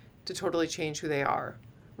women to totally change who they are,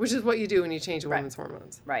 which is what you do when you change a woman's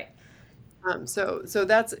hormones. Right. So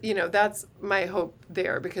that's, that's my hope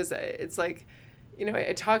there, because it's like,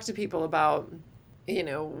 I talk to people about,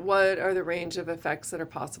 what are the range of effects that are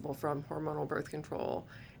possible from hormonal birth control?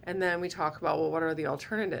 And then we talk about, well, what are the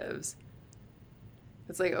alternatives?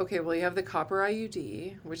 It's like, okay, well, you have the copper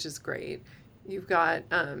IUD, which is great. You've got,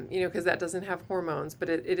 because that doesn't have hormones, but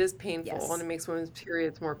it is painful, yes, and it makes women's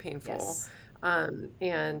periods more painful. Yes.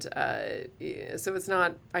 So it's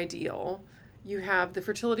not ideal. You have the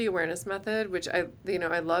fertility awareness method, which I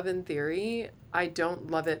love in theory. I don't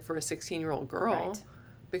love it for a 16-year-old girl. Right.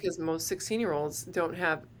 Because most 16-year-olds don't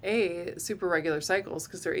have super regular cycles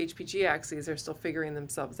because their HPG axes are still figuring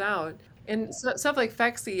themselves out. And stuff like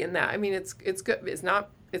Phexxi and that, I mean, it's good. It's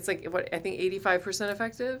not, it's like, what, I think 85%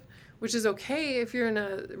 effective, which is okay if you're in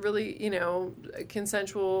a really,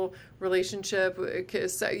 consensual relationship,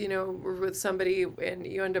 with somebody and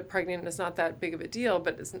you end up pregnant and it's not that big of a deal,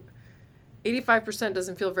 but 85%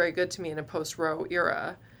 doesn't feel very good to me in a post-Roe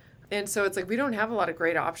era. And so it's like we don't have a lot of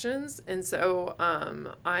great options. And so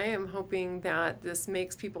I am hoping that this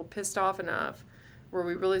makes people pissed off enough where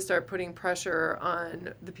we really start putting pressure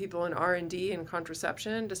on the people in R&D and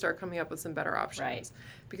contraception to start coming up with some better options. Right.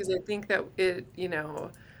 Because I think that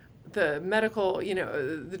the medical,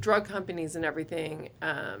 the drug companies and everything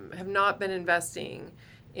have not been investing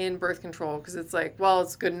in birth control because it's like, well,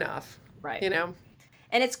 it's good enough. Right.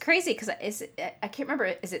 And it's crazy because I can't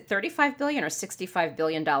remember, is it $35 billion or $65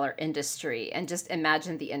 billion industry? And just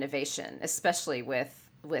imagine the innovation, especially with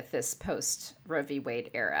this post Roe v.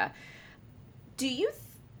 Wade era. Do you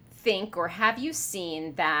think, or have you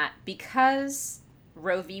seen that because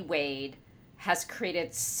Roe v. Wade has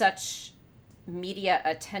created such media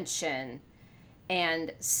attention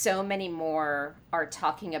and so many more are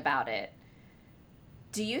talking about it,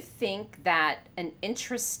 do you think that an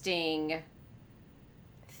interesting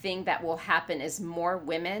thing that will happen is more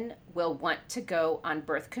women will want to go on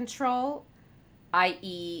birth control,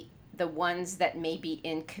 i.e., the ones that may be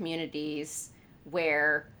in communities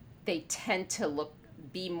where they tend to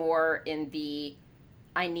be more in the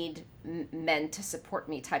I need men to support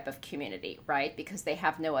me type of community, right? Because they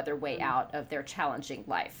have no other way out of their challenging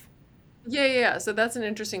life. Yeah. So that's an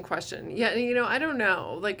interesting question. Yeah, I don't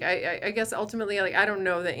know. Like, I guess ultimately, like, I don't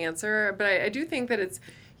know the answer, but I do think that it's,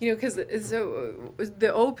 because so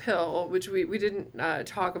the O pill, which we didn't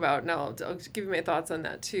talk about, and I'll give you my thoughts on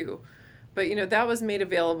that too. But, that was made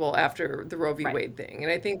available after the Roe v. Right. Wade thing.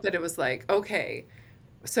 And I think that it was like, okay,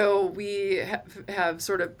 so we have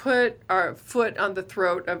sort of put our foot on the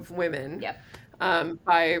throat of women. Yep.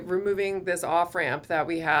 By removing this off ramp that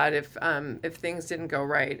we had if things didn't go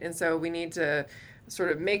right, and so we need to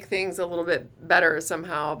sort of make things a little bit better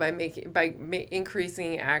somehow by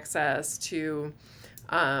increasing access to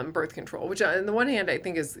birth control, which on the one hand I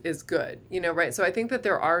think is good, right? So I think that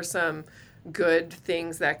there are some good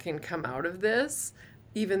things that can come out of this,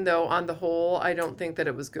 even though on the whole I don't think that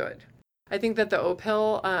it was good. I think that the O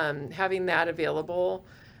pill, having that available,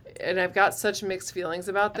 and I've got such mixed feelings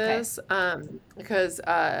about this, because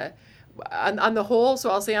on the whole, so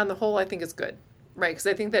I'll say on the whole, I think it's good, right? Because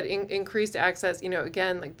I think that increased access,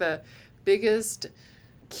 again, like the biggest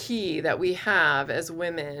key that we have as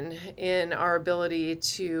women in our ability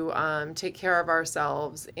to take care of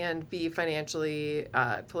ourselves and be financially,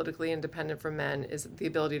 politically independent from men is the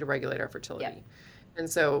ability to regulate our fertility. Yep. And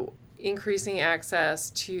so increasing access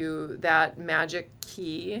to that magic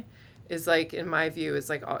key is, like, in my view, is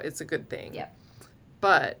like, oh, it's a good thing. Yeah.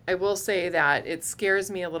 But I will say that it scares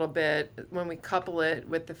me a little bit when we couple it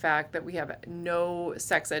with the fact that we have no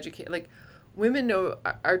sex education. Like, women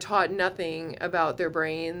are taught nothing about their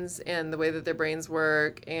brains and the way that their brains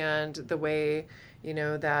work and the way,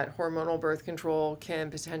 that hormonal birth control can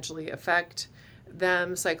potentially affect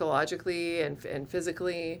them psychologically and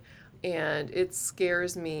physically. And it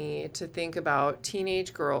scares me to think about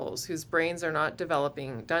teenage girls whose brains are not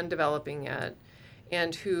done developing yet,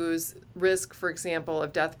 and whose risk, for example,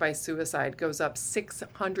 of death by suicide goes up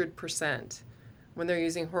 600% when they're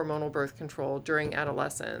using hormonal birth control during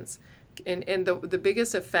adolescence. And the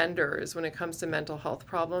biggest offenders when it comes to mental health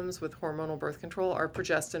problems with hormonal birth control are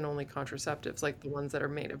progestin-only contraceptives, like the ones that are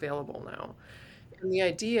made available now. And the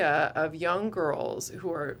idea of young girls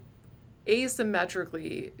who are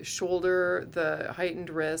asymmetrically shoulder the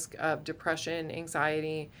heightened risk of depression,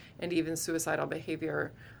 anxiety, and even suicidal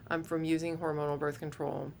behavior from using hormonal birth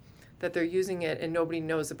control, that they're using it and nobody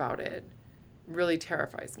knows about it, really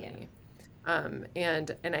terrifies me.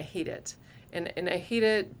 And I hate it. And I hate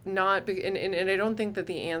it not, and I don't think that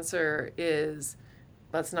the answer is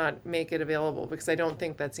let's not make it available, because I don't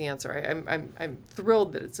think that's the answer. I'm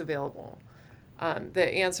thrilled that it's available. The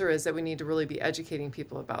answer is that we need to really be educating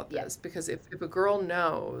people about this, because if a girl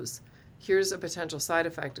knows here's a potential side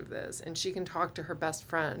effect of this, and she can talk to her best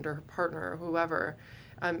friend or her partner or whoever,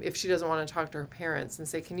 if she doesn't want to talk to her parents, and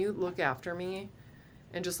say, can you look after me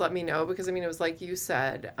and just let me know? Because it was like you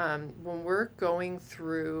said, when we're going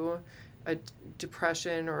through a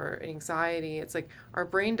depression or anxiety, it's like our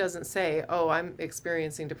brain doesn't say, oh, I'm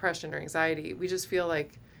experiencing depression or anxiety. We just feel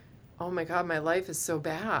like, oh my God, my life is so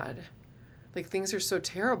bad. Like, things are so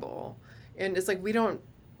terrible. And it's like we don't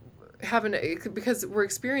have because we're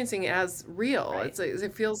experiencing it as real. Right. It's like,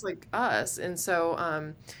 it feels like us. And so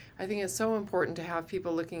I think it's so important to have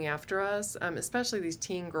people looking after us, especially these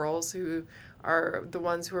teen girls who are the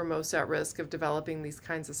ones who are most at risk of developing these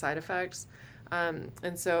kinds of side effects.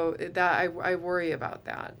 And so that I worry about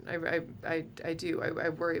that. I do. I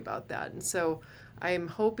worry about that. And so I'm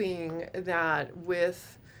hoping that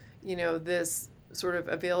with, this sort of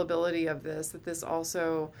availability of this, that this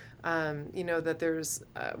also, that there's,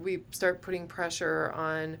 we start putting pressure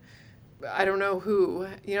on, I don't know who,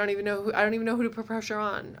 I don't even know who to put pressure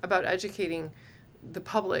on about educating the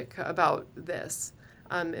public about this.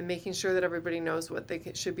 And making sure that everybody knows what they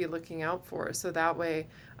should be looking out for, so that way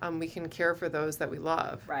we can care for those that we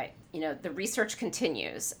love. Right. The research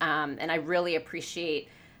continues, and I really appreciate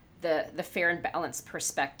the fair and balanced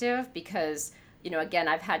perspective, because Again,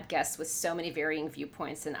 I've had guests with so many varying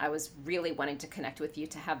viewpoints, and I was really wanting to connect with you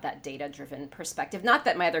to have that data-driven perspective. Not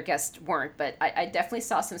that my other guests weren't, but I definitely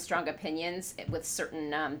saw some strong opinions with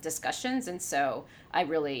certain discussions, and so I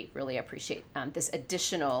really, really appreciate this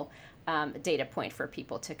additional data point for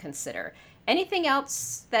people to consider. Anything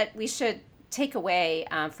else that we should take away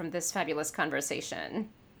from this fabulous conversation?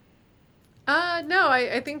 No,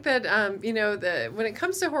 I think that, when it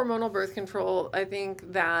comes to hormonal birth control, I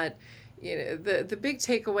think that the big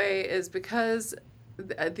takeaway is because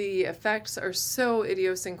the effects are so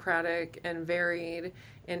idiosyncratic and varied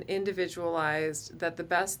and individualized that the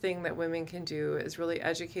best thing that women can do is really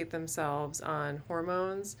educate themselves on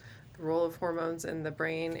hormones, the role of hormones in the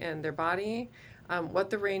brain and their body,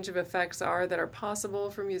 what the range of effects are that are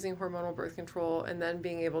possible from using hormonal birth control, and then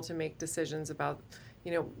being able to make decisions about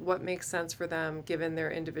what makes sense for them given their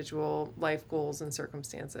individual life goals and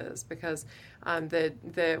circumstances, because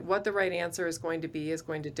what the right answer is going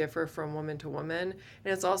to differ from woman to woman,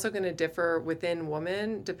 and it's also going to differ within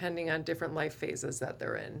women depending on different life phases that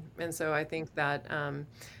they're in. And so I think that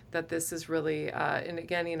that this is really, and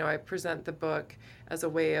again, I present the book as a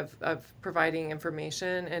way of providing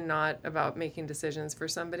information and not about making decisions for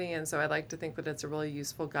somebody. And so I like to think that it's a really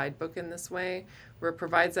useful guidebook in this way, where it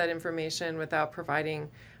provides that information without providing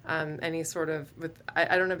any sort of,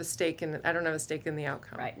 I don't have a stake in the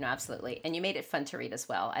outcome. Right. No, absolutely. And you made it fun to read as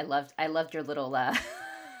well. I loved your little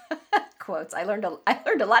quotes. I learned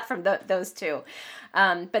a lot from those too.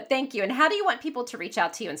 But thank you. And how do you want people to reach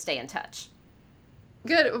out to you and stay in touch?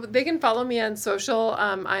 Good. They can follow me on social.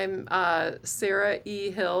 I'm Sarah E.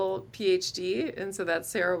 Hill, PhD, and so that's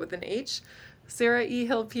Sarah with an H. Sarah E.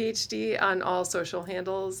 Hill, PhD on all social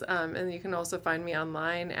handles. And you can also find me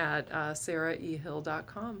online at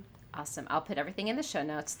sarahehill.com. Awesome. I'll put everything in the show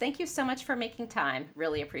notes. Thank you so much for making time.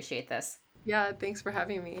 Really appreciate this. Yeah, thanks for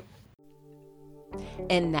having me.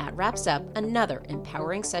 And that wraps up another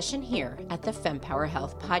empowering session here at the FemPower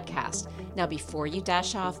Health Podcast. Now, before you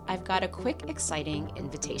dash off, I've got a quick, exciting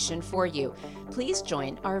invitation for you. Please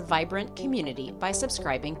join our vibrant community by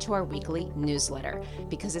subscribing to our weekly newsletter,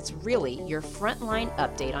 because it's really your frontline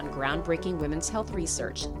update on groundbreaking women's health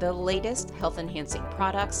research, the latest health-enhancing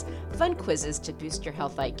products, fun quizzes to boost your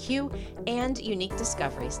health IQ, and unique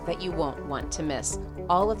discoveries that you won't want to miss.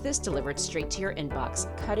 All of this delivered straight to your inbox,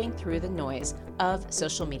 cutting through the noise of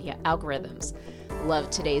social media algorithms. Love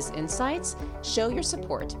today's insights? Show your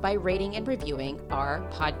support by rating and reviewing our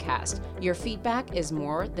podcast. Your feedback is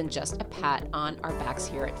more than just a pat on our backs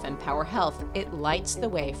here at FemPower Health. It lights the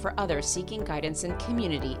way for others seeking guidance and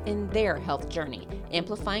community in their health journey,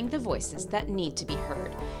 amplifying the voices that need to be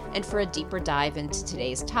heard. And for a deeper dive into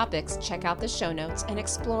today's topics, check out the show notes and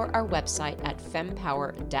explore our website at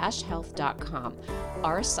fempower-health.com.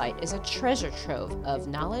 Our site is a treasure trove of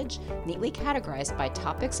knowledge, neatly categorized by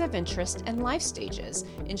topics of interest and life stages,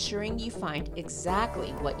 ensuring you find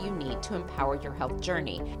exactly what you need to empower your health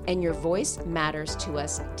journey. And your voice matters to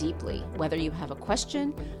us deeply. Whether you have a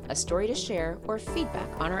question, a story to share, or feedback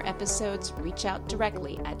on our episodes, reach out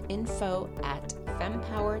directly at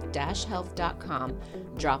info@fempower-health.com.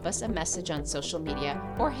 Drop us a message on social media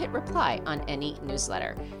or hit reply on any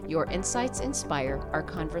newsletter. Your insights inspire our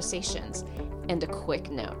conversations. And a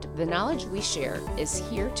quick note, the knowledge we share is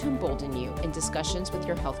here to embolden you in discussions with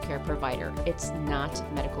your healthcare provider. It's not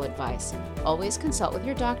medical advice. Always consult with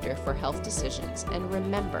your doctor for health decisions, and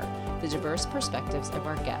remember, the diverse perspectives of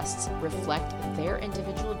our guests reflect their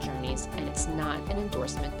individual journeys, and it's not an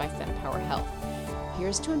endorsement by FemPower Health.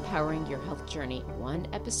 Here's to empowering your health journey one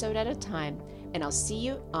episode at a time, and I'll see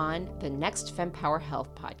you on the next FemPower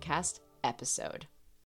Health Podcast episode.